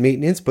constant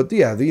maintenance. But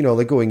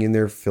like going in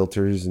there,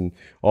 filters and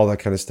all that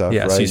kind of stuff.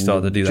 Yeah, right? so you still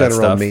have to do that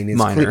stuff. Maintenance,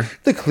 minor.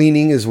 The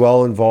cleaning is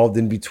well involved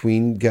in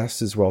between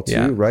guests as well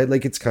too, right?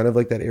 Like it's kind of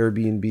like that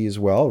Airbnb as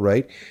well,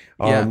 right?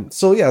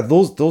 So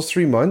those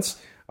 3 months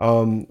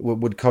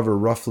would cover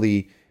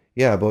roughly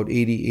about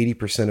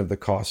 80% of the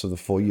cost of the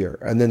full year.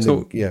 And then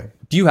do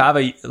you have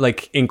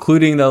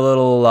including the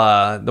little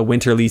the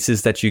winter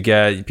leases that you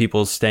get,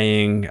 people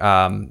staying,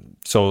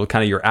 so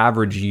kind of your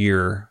average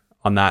year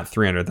on that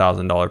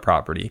 $300,000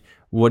 property,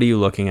 what are you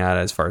looking at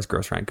as far as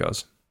gross rent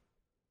goes?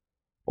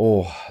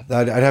 Oh,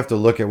 I'd have to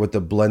look at what the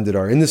blended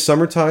are. In the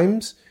summer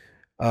times,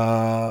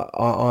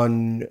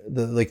 on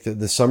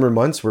the summer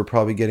months, we're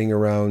probably getting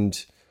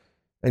around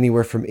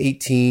anywhere from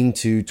 18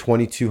 to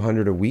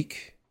 2,200 a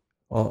week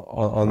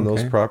on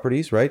those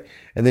properties, right?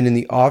 And then in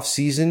the off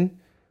season,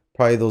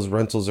 probably those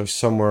rentals are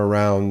somewhere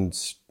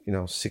around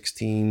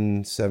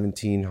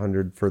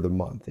 1,700 for the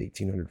month,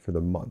 1,800 for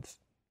the month.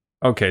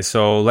 Okay,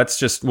 so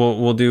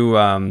we'll do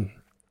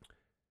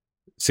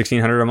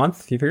 1,600 a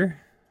month. You figure?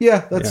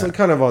 Yeah, that's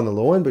kind of on the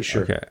low end, but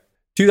sure. Okay,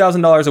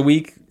 $2,000 a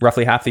week,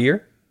 roughly half the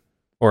year,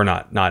 or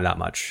not that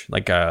much.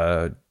 Like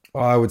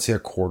I would say a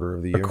quarter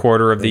of the year. A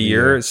quarter of the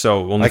year.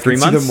 So only 3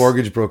 months. I can see the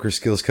mortgage broker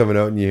skills coming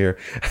out in your ear.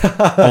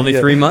 Only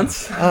 3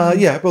 months?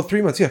 About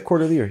 3 months. Yeah,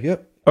 quarter of the year.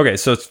 Yep. Okay,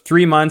 so it's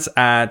 3 months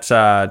at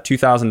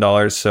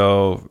 $2,000.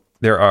 So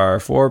there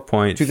are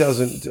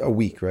 2,000 a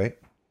week, right?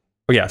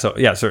 Oh yeah. So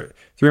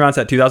 3 months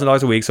at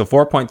 $2,000 a week. So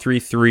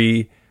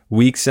 4.33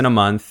 weeks in a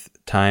month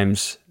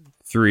times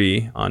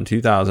 3 on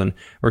 2,000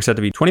 works out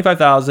to be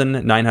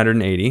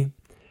 25,980.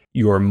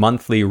 Your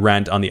monthly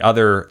rent on the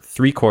other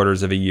 3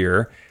 quarters of a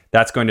year,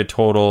 that's going to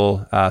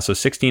total, so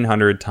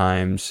 1,600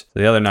 times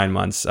the other 9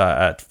 months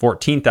at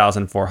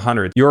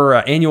 14,400.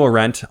 Your annual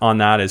rent on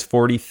that is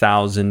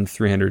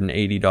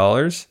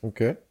 $40,380.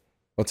 Okay.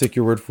 I'll take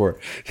your word for it.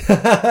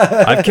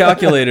 I've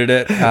calculated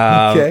it.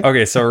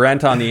 Okay, so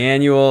rent on the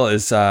annual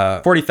is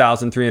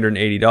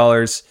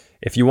 $40,380.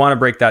 If you want to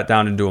break that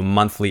down into a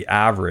monthly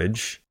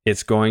average,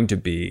 it's about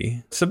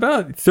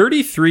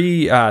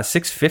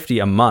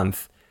 $33,650 a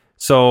month.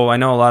 So I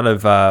know a lot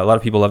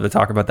of people love to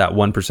talk about that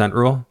 1%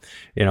 rule.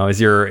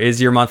 Is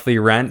your monthly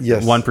rent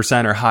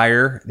 1% or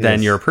higher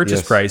than your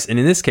purchase price? And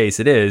in this case,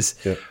 it is.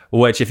 Yep.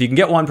 Which, if you can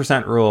get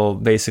 1% rule,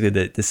 basically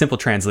the simple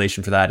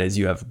translation for that is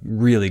you have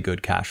really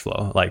good cash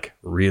flow, like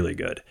really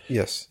good.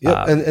 Yes.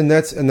 Yep. And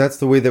that's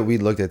the way that we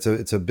looked at it. So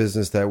it's a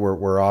business that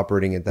we're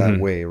operating it that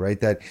way, right?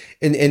 That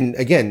and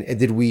again,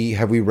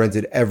 have we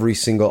rented every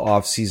single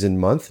off-season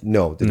month?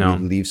 No. Did we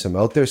leave some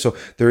out there? So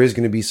there is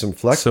going to be some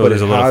flex. So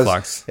there's a little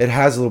flex. It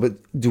has a little bit.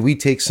 Do we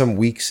take some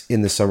weeks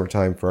in the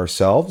summertime for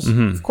ourselves?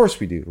 Mm-hmm. Of course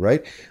we do,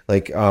 right?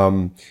 Like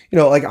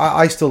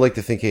I still like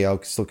to think, hey,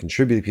 I'll still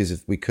contribute because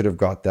if we could have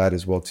got that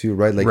as well too.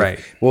 Right? Like,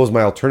 what was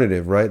my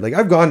alternative? Right? Like,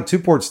 I've gone to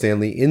Port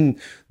Stanley in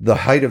the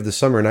height of the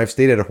summer, and I've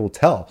stayed at a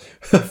hotel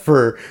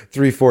for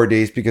 3-4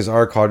 days because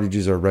our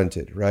cottages are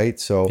rented. Right?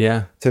 So,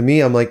 to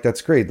me, I'm like,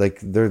 that's great. Like,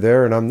 they're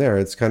there and I'm there.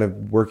 It's kind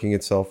of working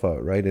itself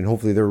out, right? And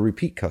hopefully, they're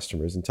repeat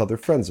customers and tell their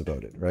friends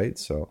about it, right?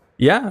 So,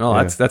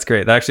 that's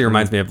great. That actually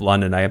reminds me of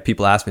London. I have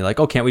people ask me like,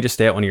 "Oh, can't we just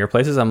stay at one of your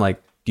places?" I'm like,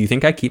 "Do you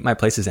think I keep my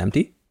places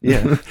empty?"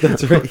 Yeah,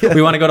 that's right. Yeah.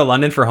 We want to go to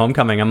London for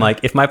homecoming. I'm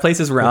like, if my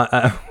places were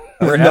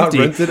empty,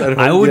 rented at home,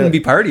 I wouldn't be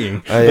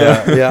partying.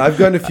 I've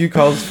gotten a few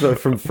calls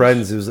from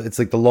friends. It's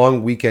like the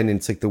long weekend. And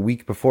it's like the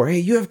week before. Hey,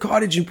 you have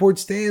cottage in Port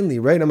Stanley,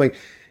 right? I'm like,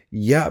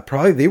 yeah,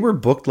 probably they were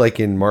booked like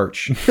in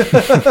March.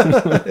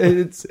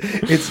 It's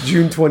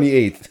June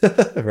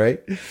 28th,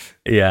 right?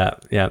 Yeah.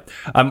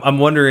 I'm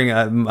wondering.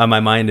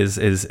 My mind is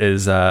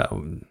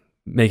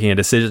making a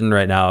decision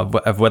right now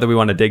of whether we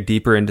want to dig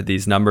deeper into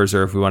these numbers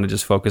or if we want to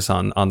just focus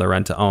on the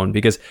rent to own,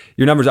 because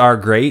your numbers are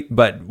great,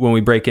 but when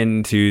we break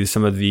into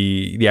some of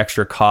the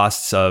extra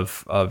costs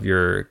of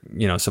your,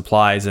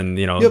 supplies and,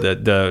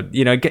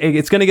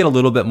 it's going to get a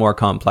little bit more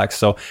complex.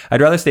 So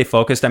I'd rather stay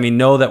focused. I mean,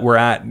 know that we're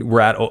at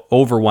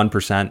over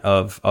 1%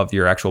 of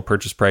your actual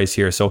purchase price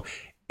here. So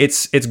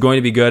it's going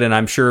to be good. And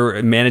I'm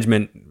sure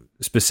management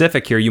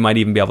specific here, you might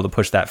even be able to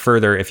push that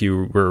further if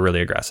you were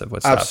really aggressive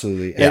with stuff.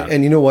 Absolutely. Yeah.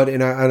 And you know what?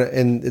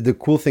 And the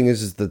cool thing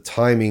is the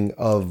timing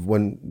of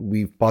when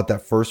we bought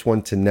that first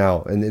one to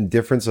now, and the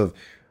difference of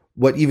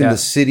what even the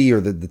city or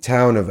the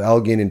town of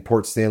Elgin and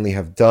Port Stanley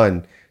have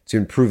done to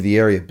improve the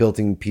area,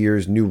 building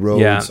piers, new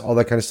roads, all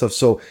that kind of stuff.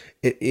 So,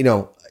 you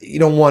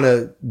don't want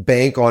to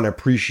bank on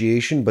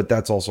appreciation, but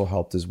that's also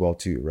helped as well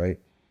too, right?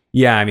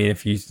 Yeah, I mean,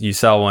 if you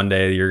sell one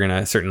day, you're going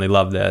to certainly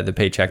love the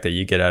paycheck that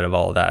you get out of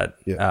all of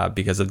that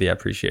because of the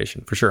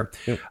appreciation, for sure.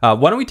 Yep.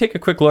 Why don't we take a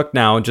quick look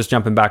now, just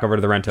jumping back over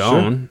to the rent to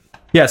own.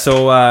 Yeah,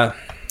 so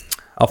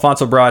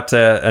Alfonso brought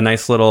a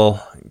nice little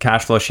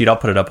cash flow sheet. I'll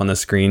put it up on the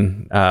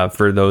screen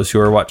for those who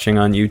are watching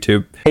on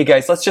YouTube. Hey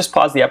guys, let's just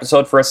pause the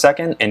episode for a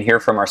second and hear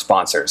from our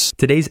sponsors.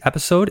 Today's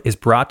episode is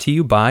brought to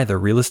you by the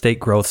Real Estate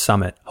Growth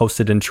Summit,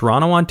 hosted in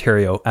Toronto,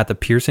 Ontario at the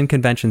Pearson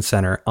Convention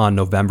Centre on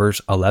November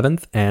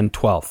 11th and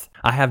 12th.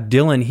 I have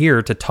Dylan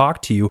here to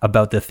talk to you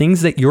about the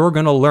things that you're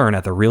going to learn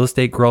at the Real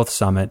Estate Growth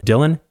Summit.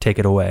 Dylan, take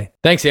it away.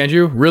 Thanks,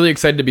 Andrew. Really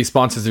excited to be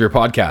sponsors of your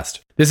podcast.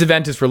 This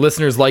event is for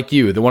listeners like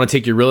you that want to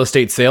take your real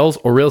estate sales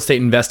or real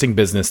estate investing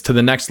business to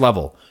the next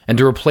level and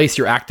to replace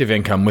your active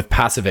income with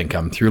passive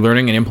income through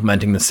learning and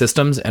implementing the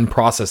systems and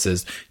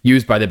processes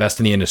used by the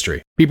best in the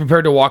industry. Be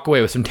prepared to walk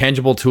away with some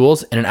tangible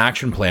tools and an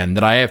action plan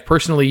that I have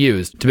personally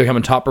used to become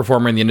a top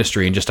performer in the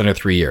industry in just under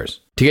 3 years.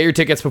 To get your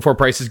tickets before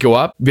prices go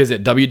up,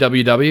 visit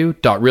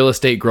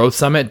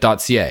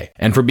www.realestategrowthsummit.ca.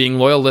 And for being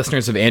loyal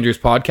listeners of Andrew's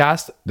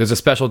podcast, there's a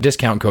special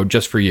discount code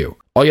just for you.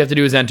 All you have to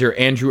do is enter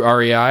Andrew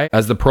REI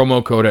as the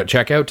promo code at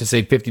checkout to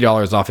save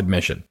 $50 off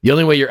admission. The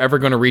only way you're ever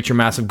going to reach your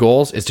massive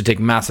goals is to take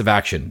massive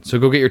action. So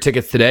go get your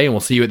tickets today and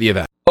we'll see you at the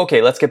event.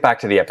 Okay, let's get back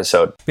to the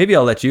episode. Maybe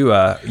I'll let you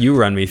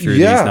run me through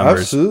these numbers. Yeah,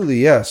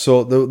 absolutely. Yeah.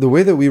 So the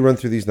way that we run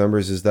through these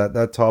numbers is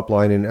that top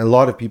line, and a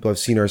lot of people have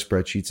seen our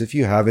spreadsheets. If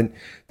you haven't,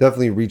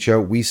 definitely reach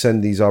out. We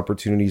send these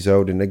opportunities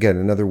out. And again,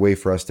 another way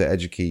for us to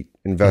educate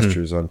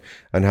investors on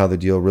how the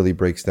deal really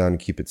breaks down and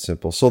keep it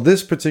simple. So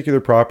this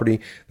particular property,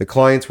 the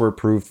clients were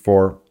approved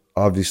for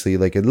obviously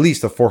like at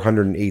least a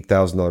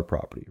 $408,000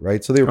 property,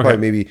 right? So they were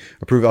probably maybe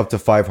approved up to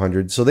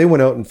 500. So they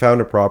went out and found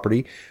a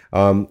property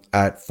at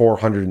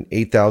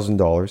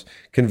 $408,000.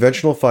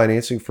 Conventional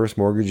financing, first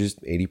mortgage is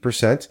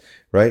 80%,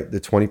 right?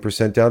 The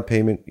 20% down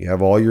payment, you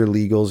have all your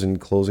legals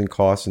and closing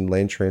costs and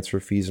land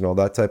transfer fees and all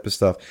that type of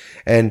stuff.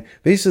 And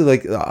basically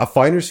like a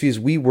finder's fee is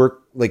we work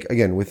like,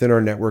 again, within our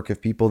network of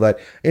people that,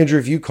 Andrew,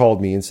 if you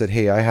called me and said,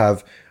 hey, I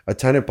have a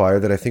tenant buyer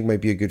that I think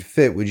might be a good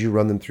fit, would you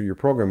run them through your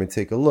program and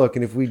take a look?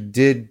 And if we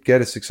did get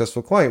a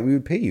successful client, we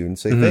would pay you and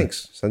say,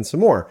 thanks, send some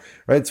more,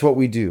 right? It's what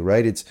we do,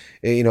 right? It's,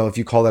 if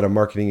you call that a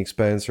marketing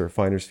expense or a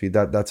finder's fee,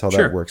 that's how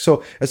that works.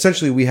 So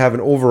essentially we have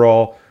an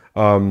overall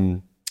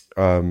down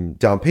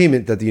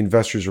payment that the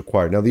investors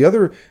require. Now, the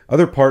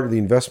other part of the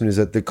investment is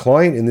that the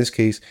client, in this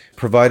case,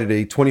 provided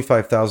a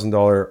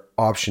 $25,000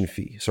 option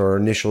fee, so our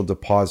initial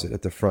deposit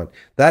at the front.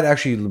 That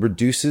actually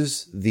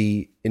reduces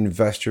the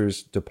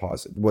investor's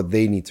deposit, what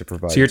they need to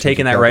provide. So you're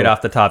taking that right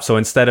off the top. So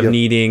instead of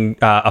needing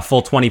a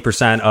full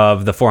 20%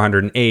 of the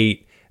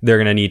 408, they're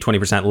going to need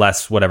 20%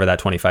 less, whatever that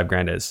 25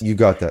 grand is. You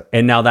got that.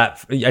 And now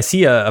that I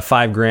see a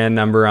 $5 grand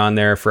number on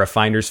there for a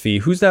finder's fee.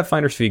 Who's that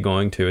finder's fee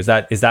going to? Is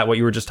that what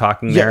you were just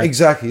talking there? Yeah,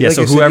 exactly. Yeah. Like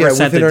so whoever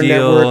sent the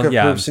deal,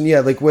 person,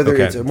 like whether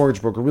it's a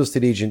mortgage broker, real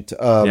estate agent,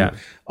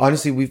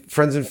 honestly, we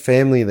friends and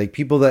family, like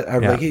people that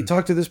are like, hey,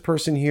 talk to this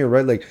person here,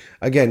 right? Like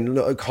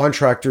again,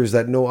 contractors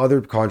that know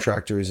other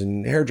contractors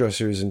and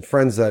hairdressers and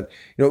friends that,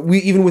 we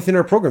even within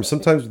our program,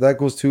 sometimes that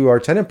goes to our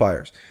tenant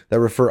buyers that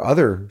refer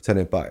other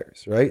tenant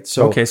buyers, right?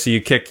 So okay, so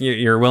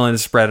you're willing to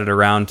spread it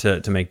around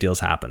to make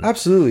deals happen.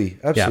 Absolutely.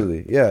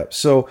 Yeah.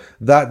 So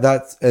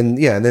that's and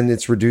then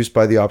it's reduced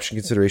by the option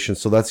consideration.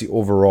 So that's the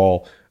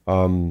overall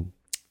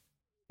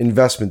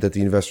investment that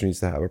the investor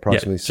needs to have,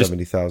 approximately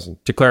 $70,000.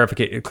 To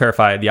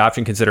clarify, the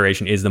option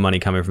consideration is the money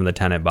coming from the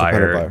tenant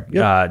buyer,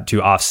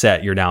 to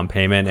offset your down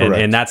payment.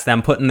 And that's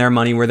them putting their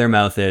money where their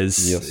mouth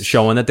is,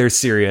 showing that they're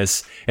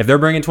serious. If they're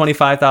bringing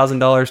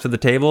 $25,000 to the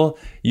table,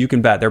 you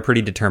can bet they're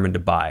pretty determined to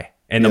buy.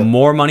 And the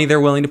more money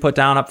they're willing to put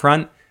down up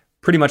front,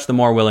 pretty much the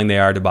more willing they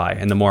are to buy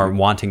and the more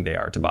wanting they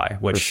are to buy.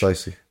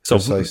 Precisely.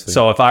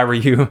 So if I were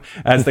you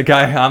as the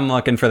guy, I'm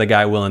looking for the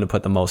guy willing to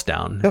put the most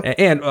down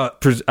and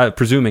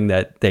presuming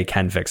that they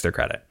can fix their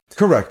credit.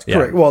 Correct.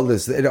 Well,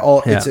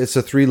 it's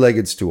a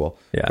three-legged stool,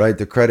 right?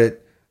 The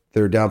credit,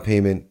 their down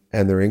payment,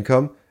 and their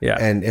income. Yeah.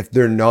 And if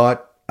they're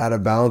not out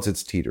of balance,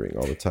 it's teetering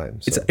all the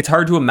time. So. It's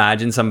hard to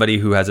imagine somebody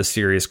who has a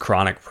serious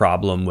chronic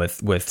problem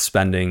with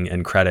spending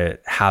and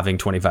credit having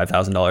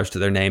 $25,000 to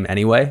their name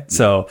anyway.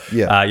 So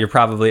you're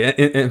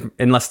probably,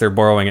 unless they're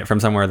borrowing it from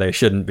somewhere they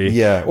shouldn't be.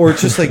 Yeah, or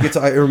it's just like it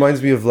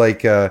reminds me of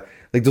like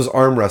those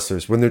arm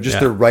wrestlers when they're just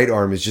their right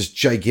arm is just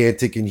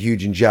gigantic and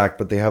huge and jacked,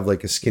 but they have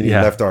like a skinny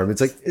left arm.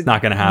 It's like it's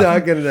not going to happen.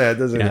 Not going to happen,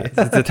 doesn't it?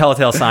 It's a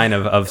telltale sign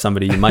of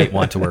somebody you might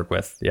want to work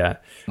with. Yeah.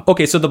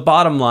 Okay, so the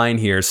bottom line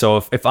here.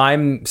 So if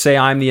I'm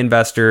the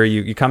investor,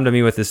 you come to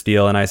me with this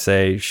deal, and I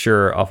say,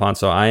 sure,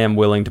 Alfonso, I am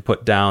willing to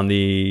put down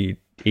the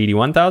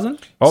 81,000.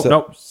 Oh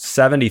no,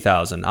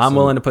 70,000. I'm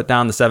willing to put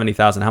down the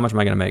 70,000. How much am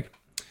I going to make?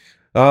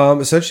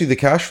 Essentially, the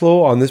cash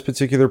flow on this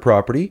particular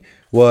property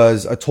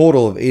was a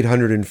total of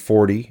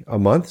 $840 a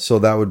month. So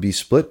that would be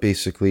split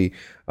basically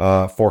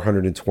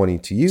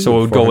 $420 to you. So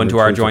it would go into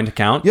our joint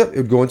account? Yep, it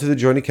would go into the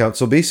joint account.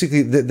 So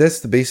basically, that's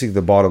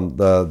the bottom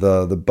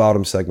the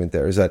bottom segment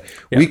there is that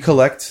we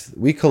collect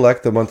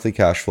the monthly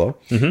cash flow.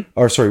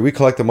 Or sorry, we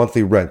collect the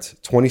monthly rent,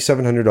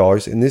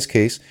 $2,700. In this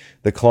case,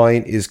 the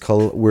client is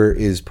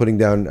putting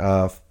down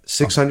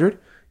 $600.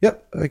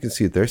 Yep, I can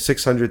see it there.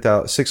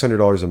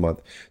 $600 a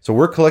month. So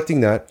we're collecting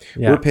that.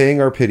 Yeah. We're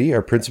paying our PITI,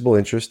 our principal,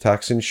 interest,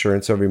 tax,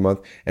 insurance every month,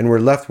 and we're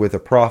left with a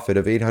profit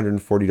of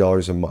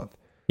 $840 a month.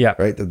 Yeah,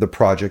 right. The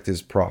project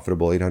is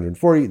profitable,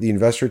 $840. The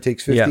investor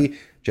takes 50.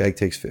 JAG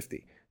takes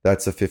 50.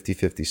 That's a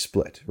 50-50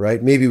 split,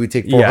 right? Maybe we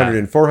take 400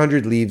 and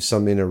 400, leave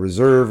some in a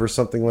reserve or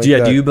something like that.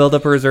 Yeah, do you build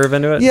up a reserve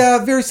into it?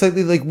 Yeah, very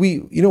slightly. Like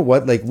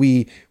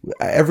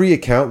every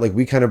account, like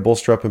we kind of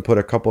bolster up and put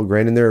a couple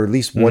grand in there, or at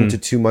least 1 to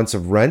 2 months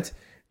of rent,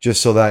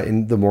 just so that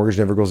the mortgage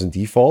never goes in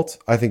default.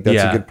 I think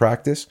that's a good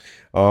practice.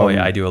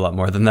 I do a lot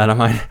more than that on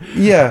mine.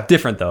 Yeah.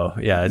 Different though.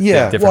 Yeah.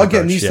 Well,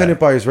 again, these tenant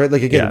buyers, right?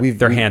 Like again,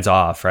 they're hands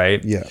off, right?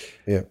 Yeah.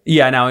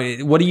 Yeah. Now,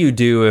 what do you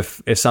do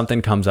if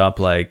something comes up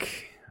like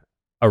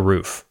a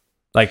roof?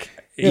 Like,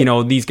 you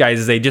know, these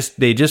guys, they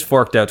just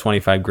forked out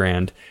 25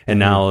 grand and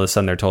now all of a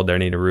sudden they're told they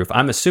need a roof.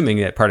 I'm assuming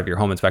that part of your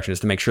home inspection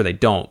is to make sure they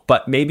don't,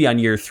 but maybe on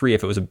year 3,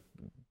 if it was a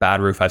bad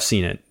roof, I've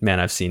seen it. Man,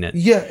 I've seen it.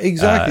 Yeah,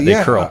 exactly.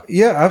 They curl.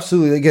 Yeah,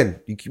 absolutely. Again,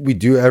 we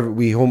do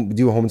a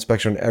home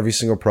inspection on every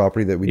single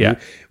property that we do.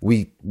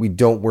 We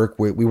work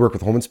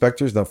with home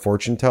inspectors, not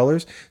fortune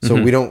tellers. So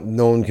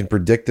no one can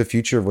predict the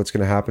future of what's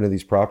going to happen to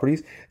these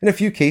properties. In a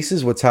few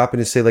cases, what's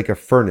happened is, say, like a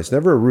furnace,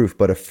 never a roof,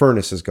 but a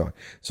furnace is gone.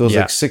 So it's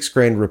like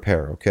 $6,000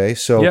 repair. Okay.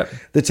 So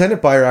the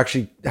tenant buyer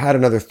actually had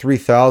another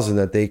 $3,000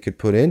 that they could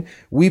put in.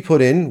 We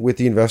put in with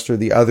the investor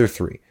the other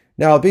 $3,000.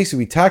 Now,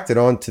 basically, we tacked it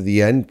on to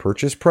the end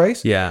purchase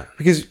price. Yeah.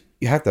 Because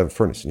you have to have a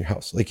furnace in your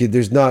house. Like,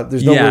 there's no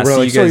way we're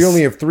like, sorry, you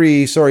only have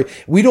 3. Sorry.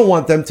 We don't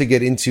want them to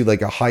get into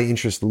like a high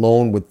interest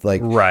loan with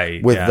like,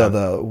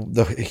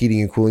 the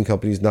heating and cooling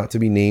companies, not to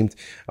be named.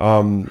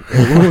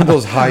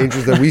 Those high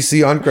interest that we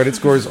see on credit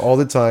scores all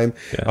the time.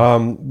 Yeah.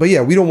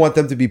 But we don't want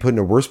them to be put in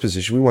a worse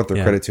position. We want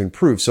their credit to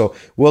improve. So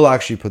we'll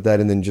actually put that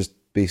and then just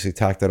basically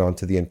tack that on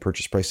to the end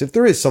purchase price. If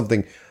there is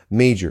something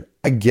major,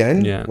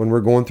 again, when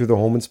we're going through the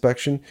home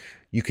inspection,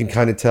 you can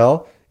kind of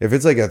tell if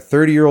it's like a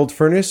 30-year-old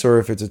furnace or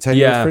if it's a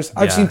 10-year-old furnace.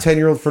 I've seen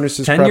 10-year-old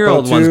furnaces.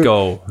 10-year-old ones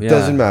go. Yeah.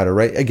 Doesn't matter,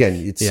 right? Again,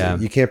 it's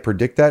you can't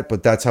predict that,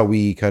 but that's how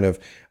we kind of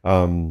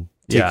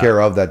take care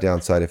of that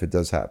downside if it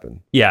does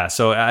happen. Yeah.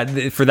 So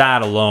for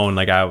that alone,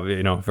 like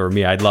for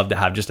me, I'd love to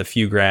have just a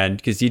few grand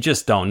because you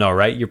just don't know,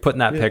 right? You're putting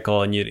that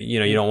pickle, and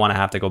you don't want to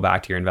have to go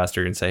back to your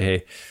investor and say,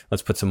 hey,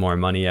 let's put some more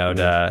money out.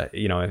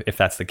 If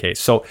that's the case.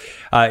 So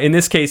in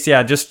this case,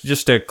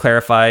 just to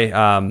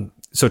clarify.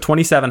 So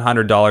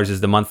 $2,700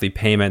 is the monthly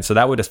payment. So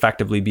that would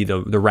effectively be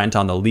the rent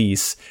on the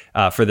lease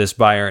for this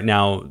buyer.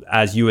 Now,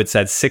 as you had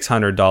said,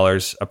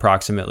 $600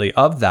 approximately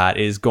of that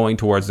is going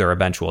towards their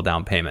eventual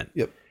down payment.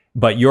 Yep.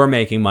 But you're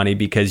making money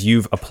because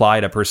you've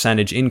applied a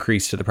percentage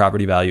increase to the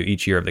property value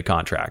each year of the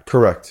contract.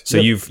 Correct. So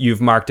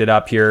you've marked it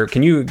up here.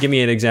 Can you give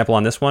me an example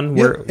on this one?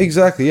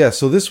 Exactly. Yeah.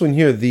 So this one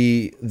here,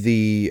 the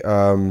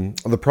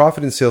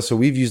profit and sale. So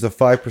we've used a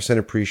 5%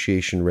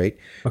 appreciation rate.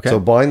 Okay. So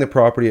buying the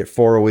property at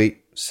 408.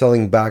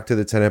 Selling back to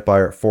the tenant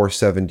buyer at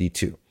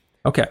 472.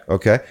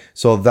 Okay.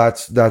 So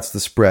that's the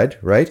spread,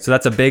 right? So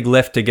that's a big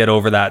lift to get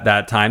over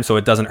that time. So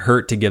it doesn't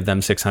hurt to give them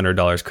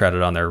 $600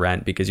 credit on their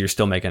rent because you're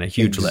still making a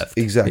huge lift.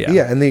 Exactly.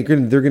 Yeah. And they're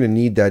going to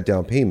need that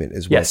down payment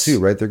as well too,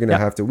 right? They're going to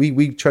have to.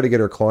 We try to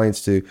get our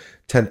clients to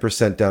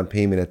 10% down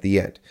payment at the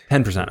end.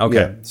 10%. Okay.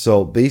 Yeah.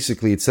 So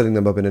basically, it's setting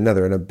them up in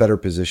a better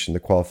position to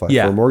qualify for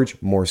a mortgage,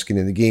 more skin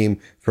in the game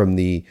from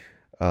the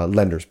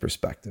lender's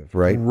perspective,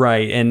 right?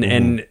 Right.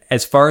 And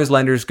as far as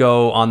lenders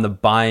go on the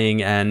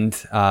buying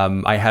end,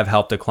 I have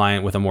helped a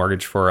client with a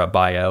mortgage for a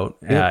buyout,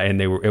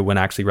 and it went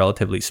actually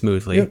relatively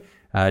smoothly.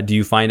 Do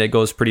you find it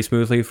goes pretty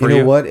smoothly for you?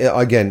 You know what?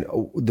 Again,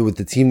 with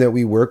the team that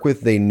we work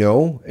with, they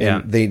know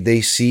and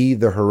they see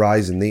the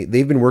horizon.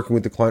 They've been working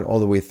with the client all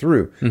the way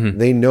through.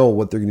 They know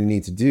what they're going to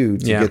need to do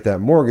to get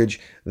that mortgage.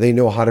 They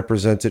know how to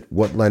present it,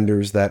 what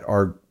lenders that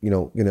are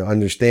going to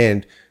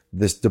understand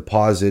this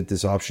deposit,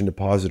 this option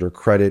deposit or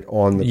credit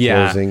on the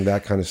closing,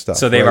 that kind of stuff.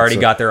 So they've already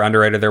got their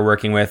underwriter they're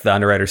working with. The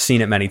underwriter's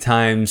seen it many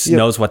times,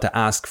 knows what to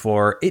ask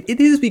for.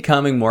 It is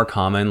becoming more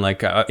common.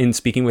 Like in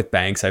speaking with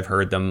banks, I've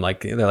heard them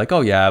they're like,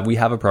 oh yeah, we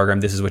have a program.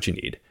 This is what you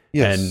need.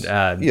 Yes.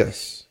 And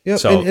yes. Yeah,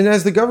 so, and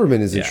as the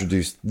government has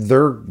introduced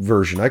their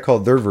version, I call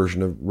it their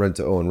version of rent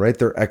to own, right?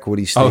 Their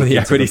equity stake the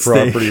equity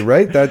property, stake.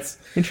 Right? That's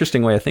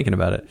interesting way of thinking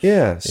about it.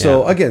 Yeah.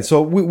 So again,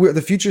 we're,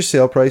 the future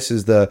sale price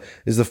is the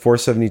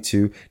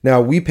 472.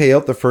 Now we pay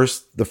out the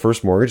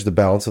first mortgage, the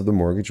balance of the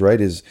mortgage, right?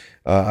 Is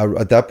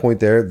at that point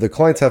there, the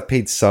clients have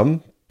paid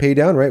some pay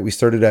down, right? We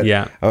started at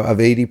of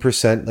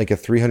 80%, like a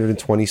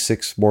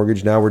 326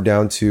 mortgage. Now we're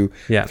down to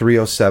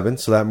 307.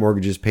 So that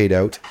mortgage is paid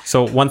out.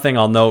 So one thing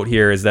I'll note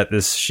here is that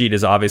this sheet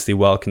is obviously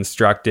well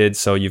constructed.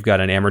 So you've got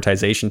an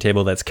amortization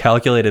table that's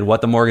calculated what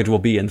the mortgage will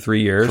be in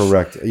 3 years.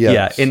 Correct.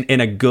 Yes. Yeah. In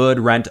a good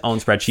rent own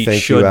spreadsheet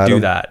Thank should you, Adam.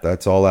 do that.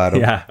 That's all Adam.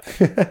 Yeah.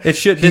 It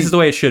should. This is the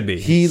way it should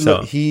be.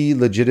 He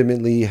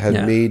legitimately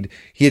had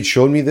he had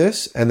shown me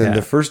this. And then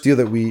the first deal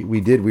that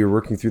we did, we were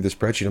working through the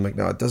spreadsheet. I'm like,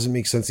 no, it doesn't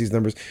make sense. These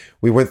numbers.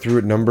 We went through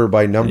it number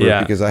by number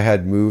because I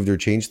had moved or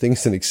changed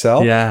things in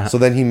Excel. Yeah. So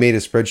then he made a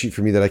spreadsheet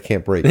for me that I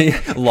can't break.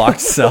 Locked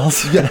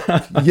cells.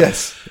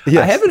 Yes. I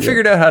haven't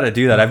figured out how to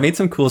do that. I've made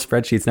some cool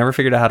spreadsheets. Never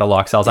figured out how to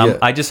lock cells.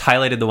 I just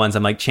highlighted the ones.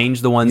 I'm like,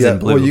 change the ones in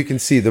blue. Well, you can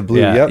see the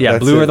blue. Yeah.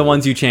 Blue are the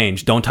ones you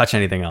change. Don't touch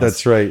anything else.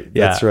 That's right.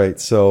 That's right.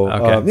 So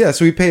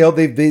so we pay out.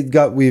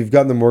 We've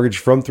gotten the mortgage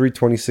from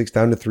 326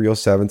 down to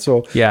 307. So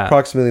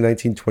approximately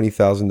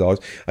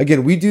 $20,000.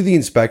 Again, we do the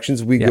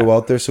inspections. We go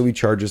out there, so we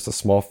charge just a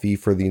small fee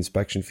for the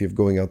inspection fee of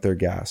going out there,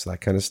 gas,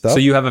 that kind of stuff. So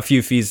you have a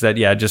few fees that,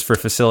 just for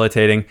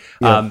facilitating.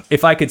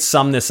 If I could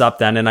sum this up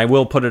then, and I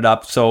will put it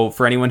up. So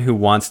for anyone who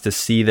wants to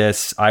see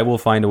this, I will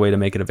find a way to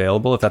make it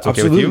available if that's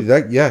okay with you.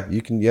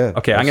 You can. Yeah.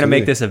 Okay. I'm going to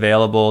make this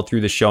available through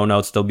the show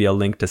notes. There'll be a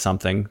link to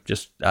something.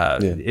 Just,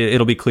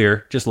 it'll be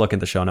clear. Just look at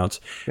the show notes.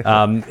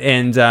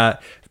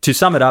 To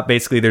sum it up,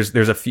 basically,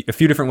 there's a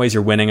few different ways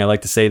you're winning. I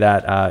like to say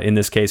that in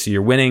this case, so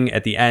you're winning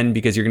at the end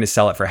because you're going to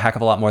sell it for a heck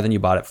of a lot more than you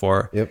bought it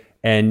for. Yep.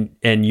 And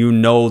you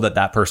know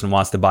that person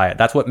wants to buy it.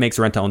 That's what makes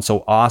rent to own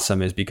so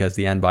awesome, is because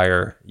the end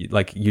buyer,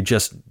 like you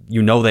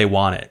know they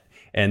want it,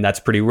 and that's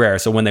pretty rare.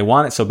 So when they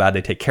want it so bad,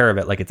 they take care of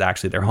it like it's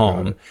actually their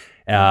home.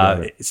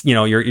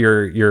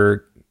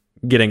 You're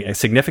getting a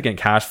significant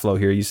cash flow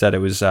here. You said it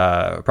was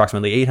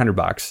approximately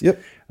 $800.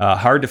 Yep.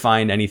 Hard to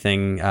find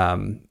anything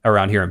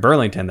around here in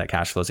Burlington that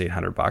cash flows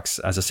 $800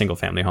 as a single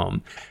family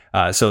home.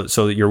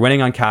 So you're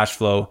winning on cash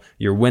flow.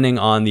 You're winning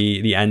on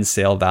the end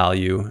sale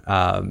value.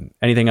 And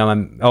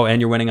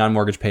you're winning on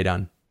mortgage pay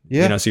down.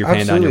 Yeah. So you're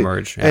paying down your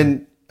mortgage. Yeah.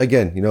 And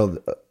again,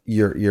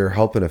 you're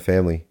helping a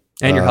family.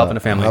 And you're helping a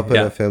family.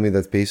 A family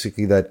that's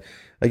basically that's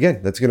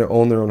going to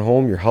own their own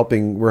home. We're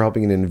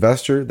helping an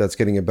investor that's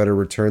getting a better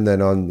return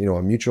than on,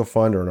 a mutual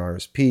fund or an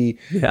RSP.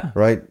 Yeah.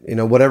 Right.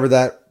 Whatever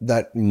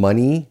that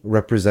money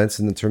represents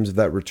in the terms of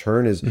that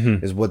return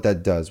is what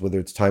that does, whether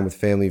it's time with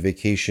family,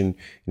 vacation,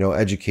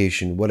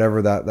 education,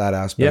 whatever that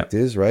aspect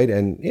is. Right.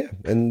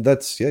 And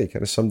that's, you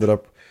kind of summed it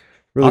up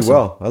really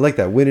well. I like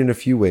that. Win in a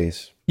few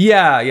ways.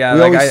 Yeah.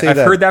 I've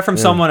heard that from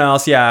someone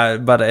else. Yeah,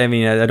 but I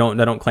mean, I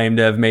don't claim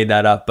to have made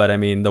that up. But I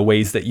mean, the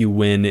ways that you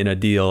win in a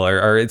deal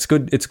are it's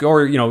good.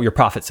 Your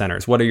profit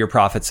centers. What are your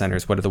profit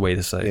centers? What are the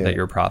ways that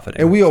you're profiting?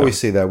 And we always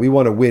say that we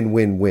want to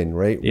win,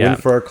 right? Yeah.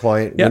 Win for our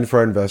client, win for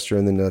our investor,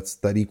 and then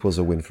that equals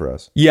a win for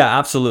us. Yeah,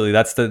 absolutely.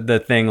 That's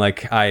the thing.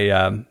 Like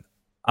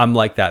I'm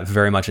like that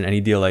very much in any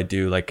deal I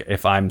do. Like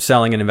if I'm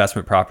selling an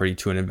investment property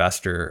to an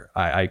investor,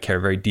 I care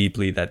very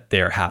deeply that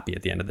they're happy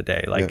at the end of the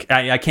day. Like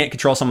I can't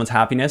control someone's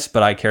happiness,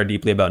 but I care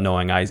deeply about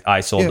knowing I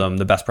sold them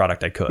the best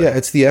product I could. Yeah,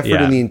 it's the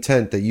effort and the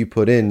intent that you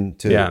put in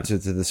to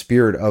the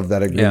spirit of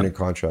that agreement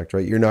contract,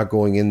 right? You're not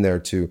going in there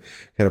to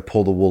kind of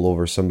pull the wool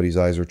over somebody's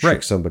eyes or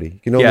trick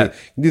somebody. You can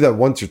do that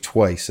once or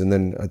twice, and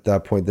then at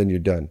that point, then you're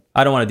done.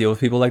 I don't want to deal with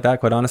people like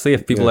that, quite honestly.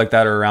 If people like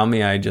that are around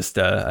me, I just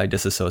I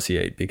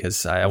disassociate,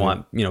 because I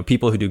want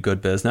people who do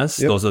good business.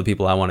 Those are the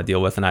people I want to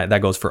deal with, and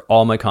that goes for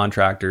all my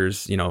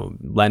contractors,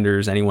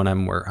 lenders, anyone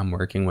I'm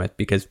working with.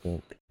 Because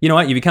you know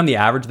what, you become the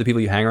average of the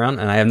people you hang around,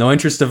 and I have no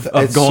interest of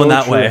going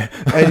that way.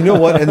 And you know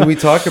what? And then we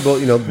talk about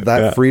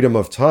that freedom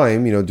of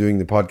time, doing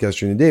the podcast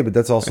during the day, but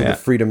that's also the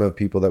freedom of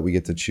people that we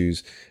get to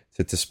choose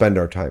to spend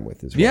our time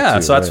with as well.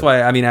 Yeah, so that's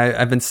why, I mean,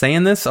 I've been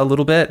saying this a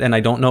little bit, and I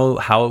don't know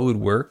how it would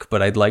work,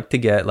 but I'd like to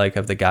get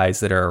of the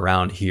guys that are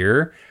around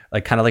here,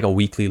 kind of like a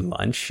weekly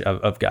lunch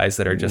of guys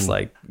that are just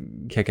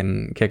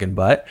kicking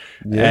butt,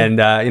 and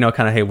kind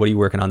of, hey, what are you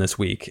working on this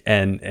week?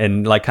 And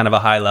kind of a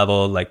high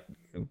level,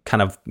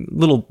 kind of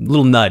little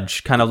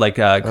nudge, kind of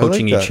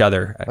coaching each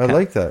other. I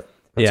like that.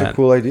 That's a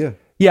cool idea.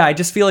 Yeah, I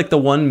just feel like the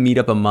one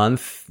meetup a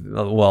month,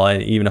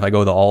 even if I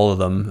go to all of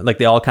them,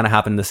 they all kind of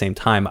happen at the same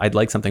time. I'd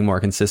like something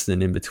more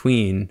consistent in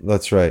between.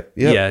 That's right.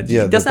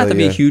 It doesn't have to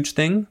be a huge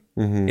thing.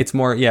 Mm-hmm. It's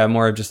more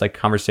of just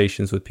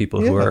conversations with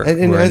people who are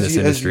in this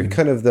industry. As you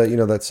kind of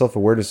that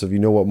self-awareness of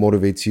what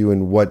motivates you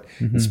and what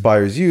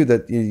inspires you,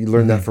 that you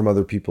learn that from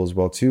other people as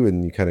well too,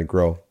 and you kind of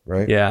grow,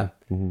 right? Yeah.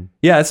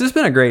 Yeah, this has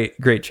been a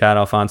great chat,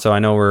 Alfonso. I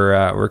know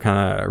we're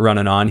kind of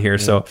running on here,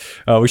 so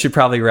we should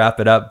probably wrap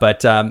it up.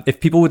 But if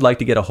people would like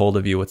to get a hold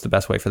of you, what's the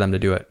best way for them to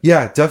do it?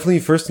 Yeah, definitely.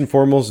 First and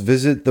foremost,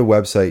 visit the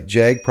website,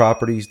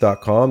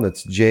 jagproperties.com.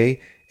 That's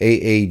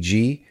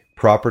JAAG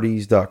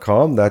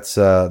properties.com. That's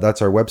our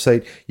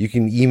website. You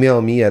can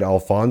email me at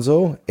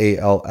Alfonso,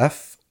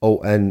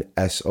 ALFONSO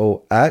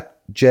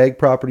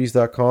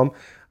 @jagproperties.com.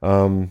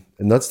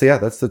 And that's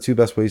the two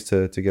best ways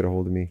to get a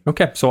hold of me.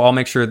 Okay. So I'll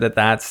make sure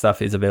that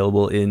stuff is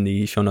available in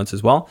the show notes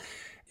as well.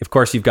 Of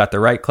course, you've got the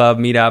Right Club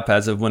meetup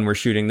as of when we're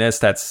shooting this.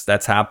 That's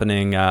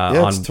happening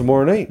it's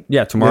tomorrow night.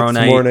 Yeah, tomorrow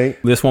night.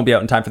 This won't be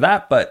out in time for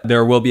that, but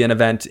there will be an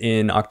event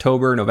in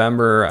October,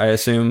 November, I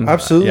assume.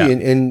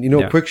 Absolutely.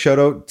 And quick shout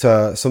out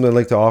to something I'd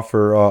like to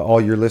offer all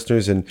your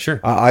listeners. And sure.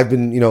 I've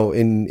been,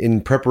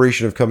 in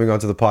preparation of coming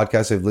onto the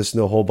podcast, I've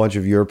listened to a whole bunch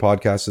of your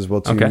podcasts as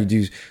well too. Okay. You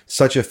do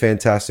such a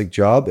fantastic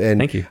job.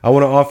 And thank you. I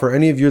want to offer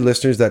any of your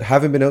listeners that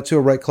haven't been out to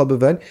a Right Club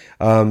event,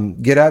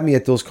 get at me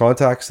at those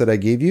contacts that I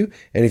gave you.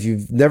 And if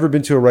you've never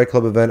been to a Right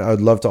Club event, I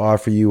would love to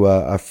offer you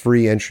a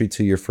free entry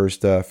to your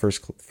first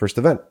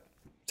event.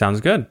 Sounds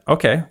good.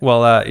 Okay.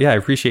 Well, I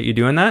appreciate you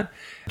doing that.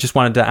 Just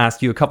wanted to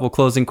ask you a couple of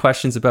closing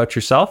questions about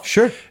yourself.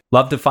 Sure.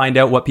 Love to find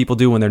out what people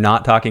do when they're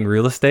not talking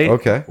real estate.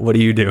 Okay. What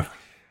do you do?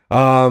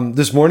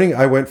 This morning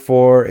I went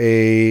for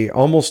a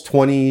almost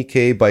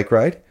 20K bike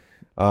ride.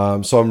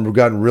 So I've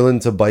gotten real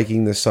into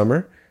biking this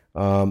summer.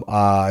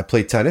 I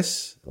play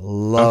tennis.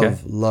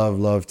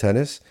 Love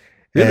tennis.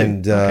 Really?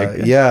 And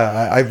Okay,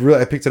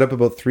 I picked it up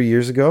about 3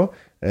 years ago,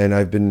 and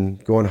I've been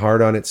going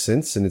hard on it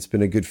since, and it's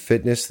been a good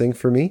fitness thing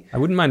for me. I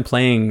wouldn't mind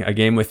playing a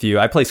game with you.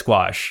 I play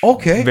squash.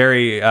 Okay.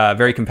 Very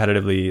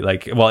competitively,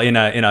 in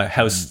a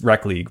house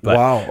rec league. But,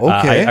 wow.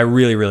 Okay. I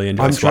really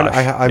enjoy squash.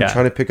 I'm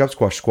trying to pick up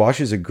squash. Squash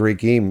is a great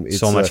game. It's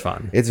so much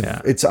fun.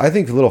 It's I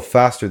think a little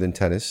faster than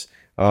tennis.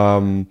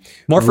 More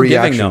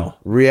forgiving though.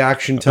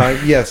 Reaction time.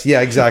 Yes. Yeah.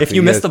 Exactly. If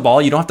you miss the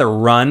ball, you don't have to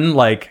run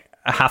like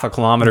a half a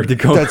kilometer to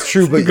go. That's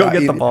true, but go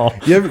get the ball.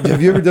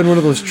 Have you ever done one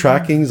of those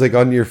trackings like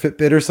on your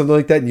Fitbit or something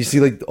like that, and you see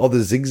like all the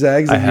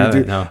zigzags? I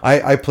haven't. No.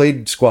 I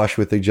played squash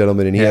with a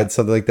gentleman, and he had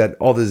something like that,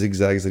 all the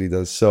zigzags that he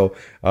does. So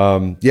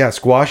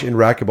squash and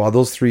racquetball,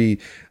 those three.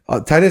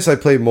 Tennis I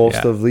play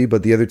mostly,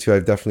 but the other two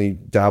I've definitely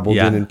dabbled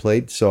in and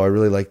played. So I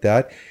really like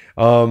that.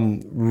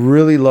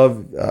 Really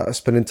love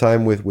spending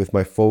time with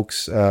my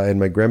folks and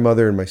my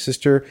grandmother and my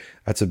sister.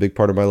 That's a big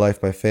part of my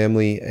life, my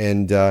family.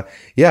 And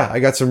I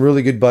got some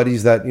really good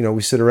buddies that,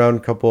 we sit around a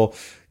couple,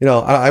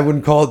 I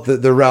wouldn't call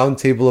it the round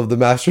table of the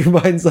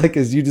masterminds like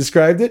as you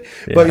described it.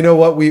 Yeah. But you know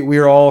what? We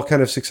are all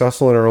kind of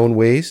successful in our own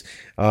ways.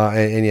 We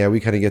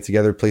kind of get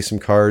together, play some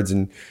cards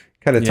and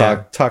kind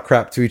of talk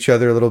crap to each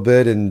other a little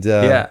bit. And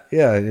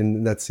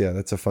and that's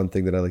a fun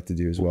thing that I like to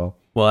do as well.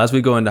 Well, as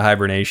we go into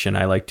hibernation,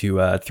 I like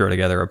to throw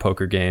together a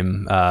poker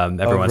game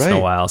every once in a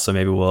while. So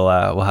maybe we'll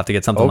have to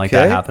get something like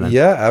that happening.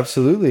 Yeah,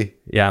 absolutely.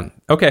 Yeah.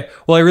 Okay.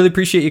 Well, I really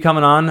appreciate you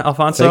coming on,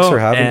 Alfonso. Thanks for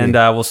having me.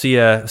 And we'll see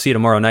you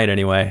tomorrow night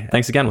anyway.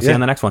 Thanks again. We'll see you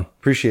on the next one.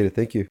 Appreciate it.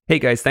 Thank you. Hey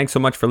guys, thanks so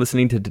much for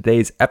listening to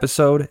today's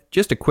episode.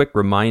 Just a quick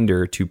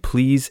reminder to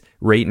please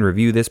rate and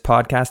review this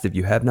podcast if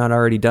you have not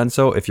already done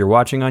so. If you're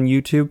watching on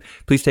YouTube,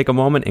 please take a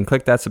moment and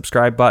click that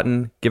subscribe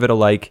button. Give it a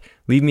like.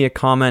 Leave me a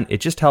comment.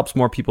 It just helps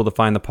more people to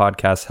find the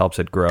podcast, helps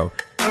it grow.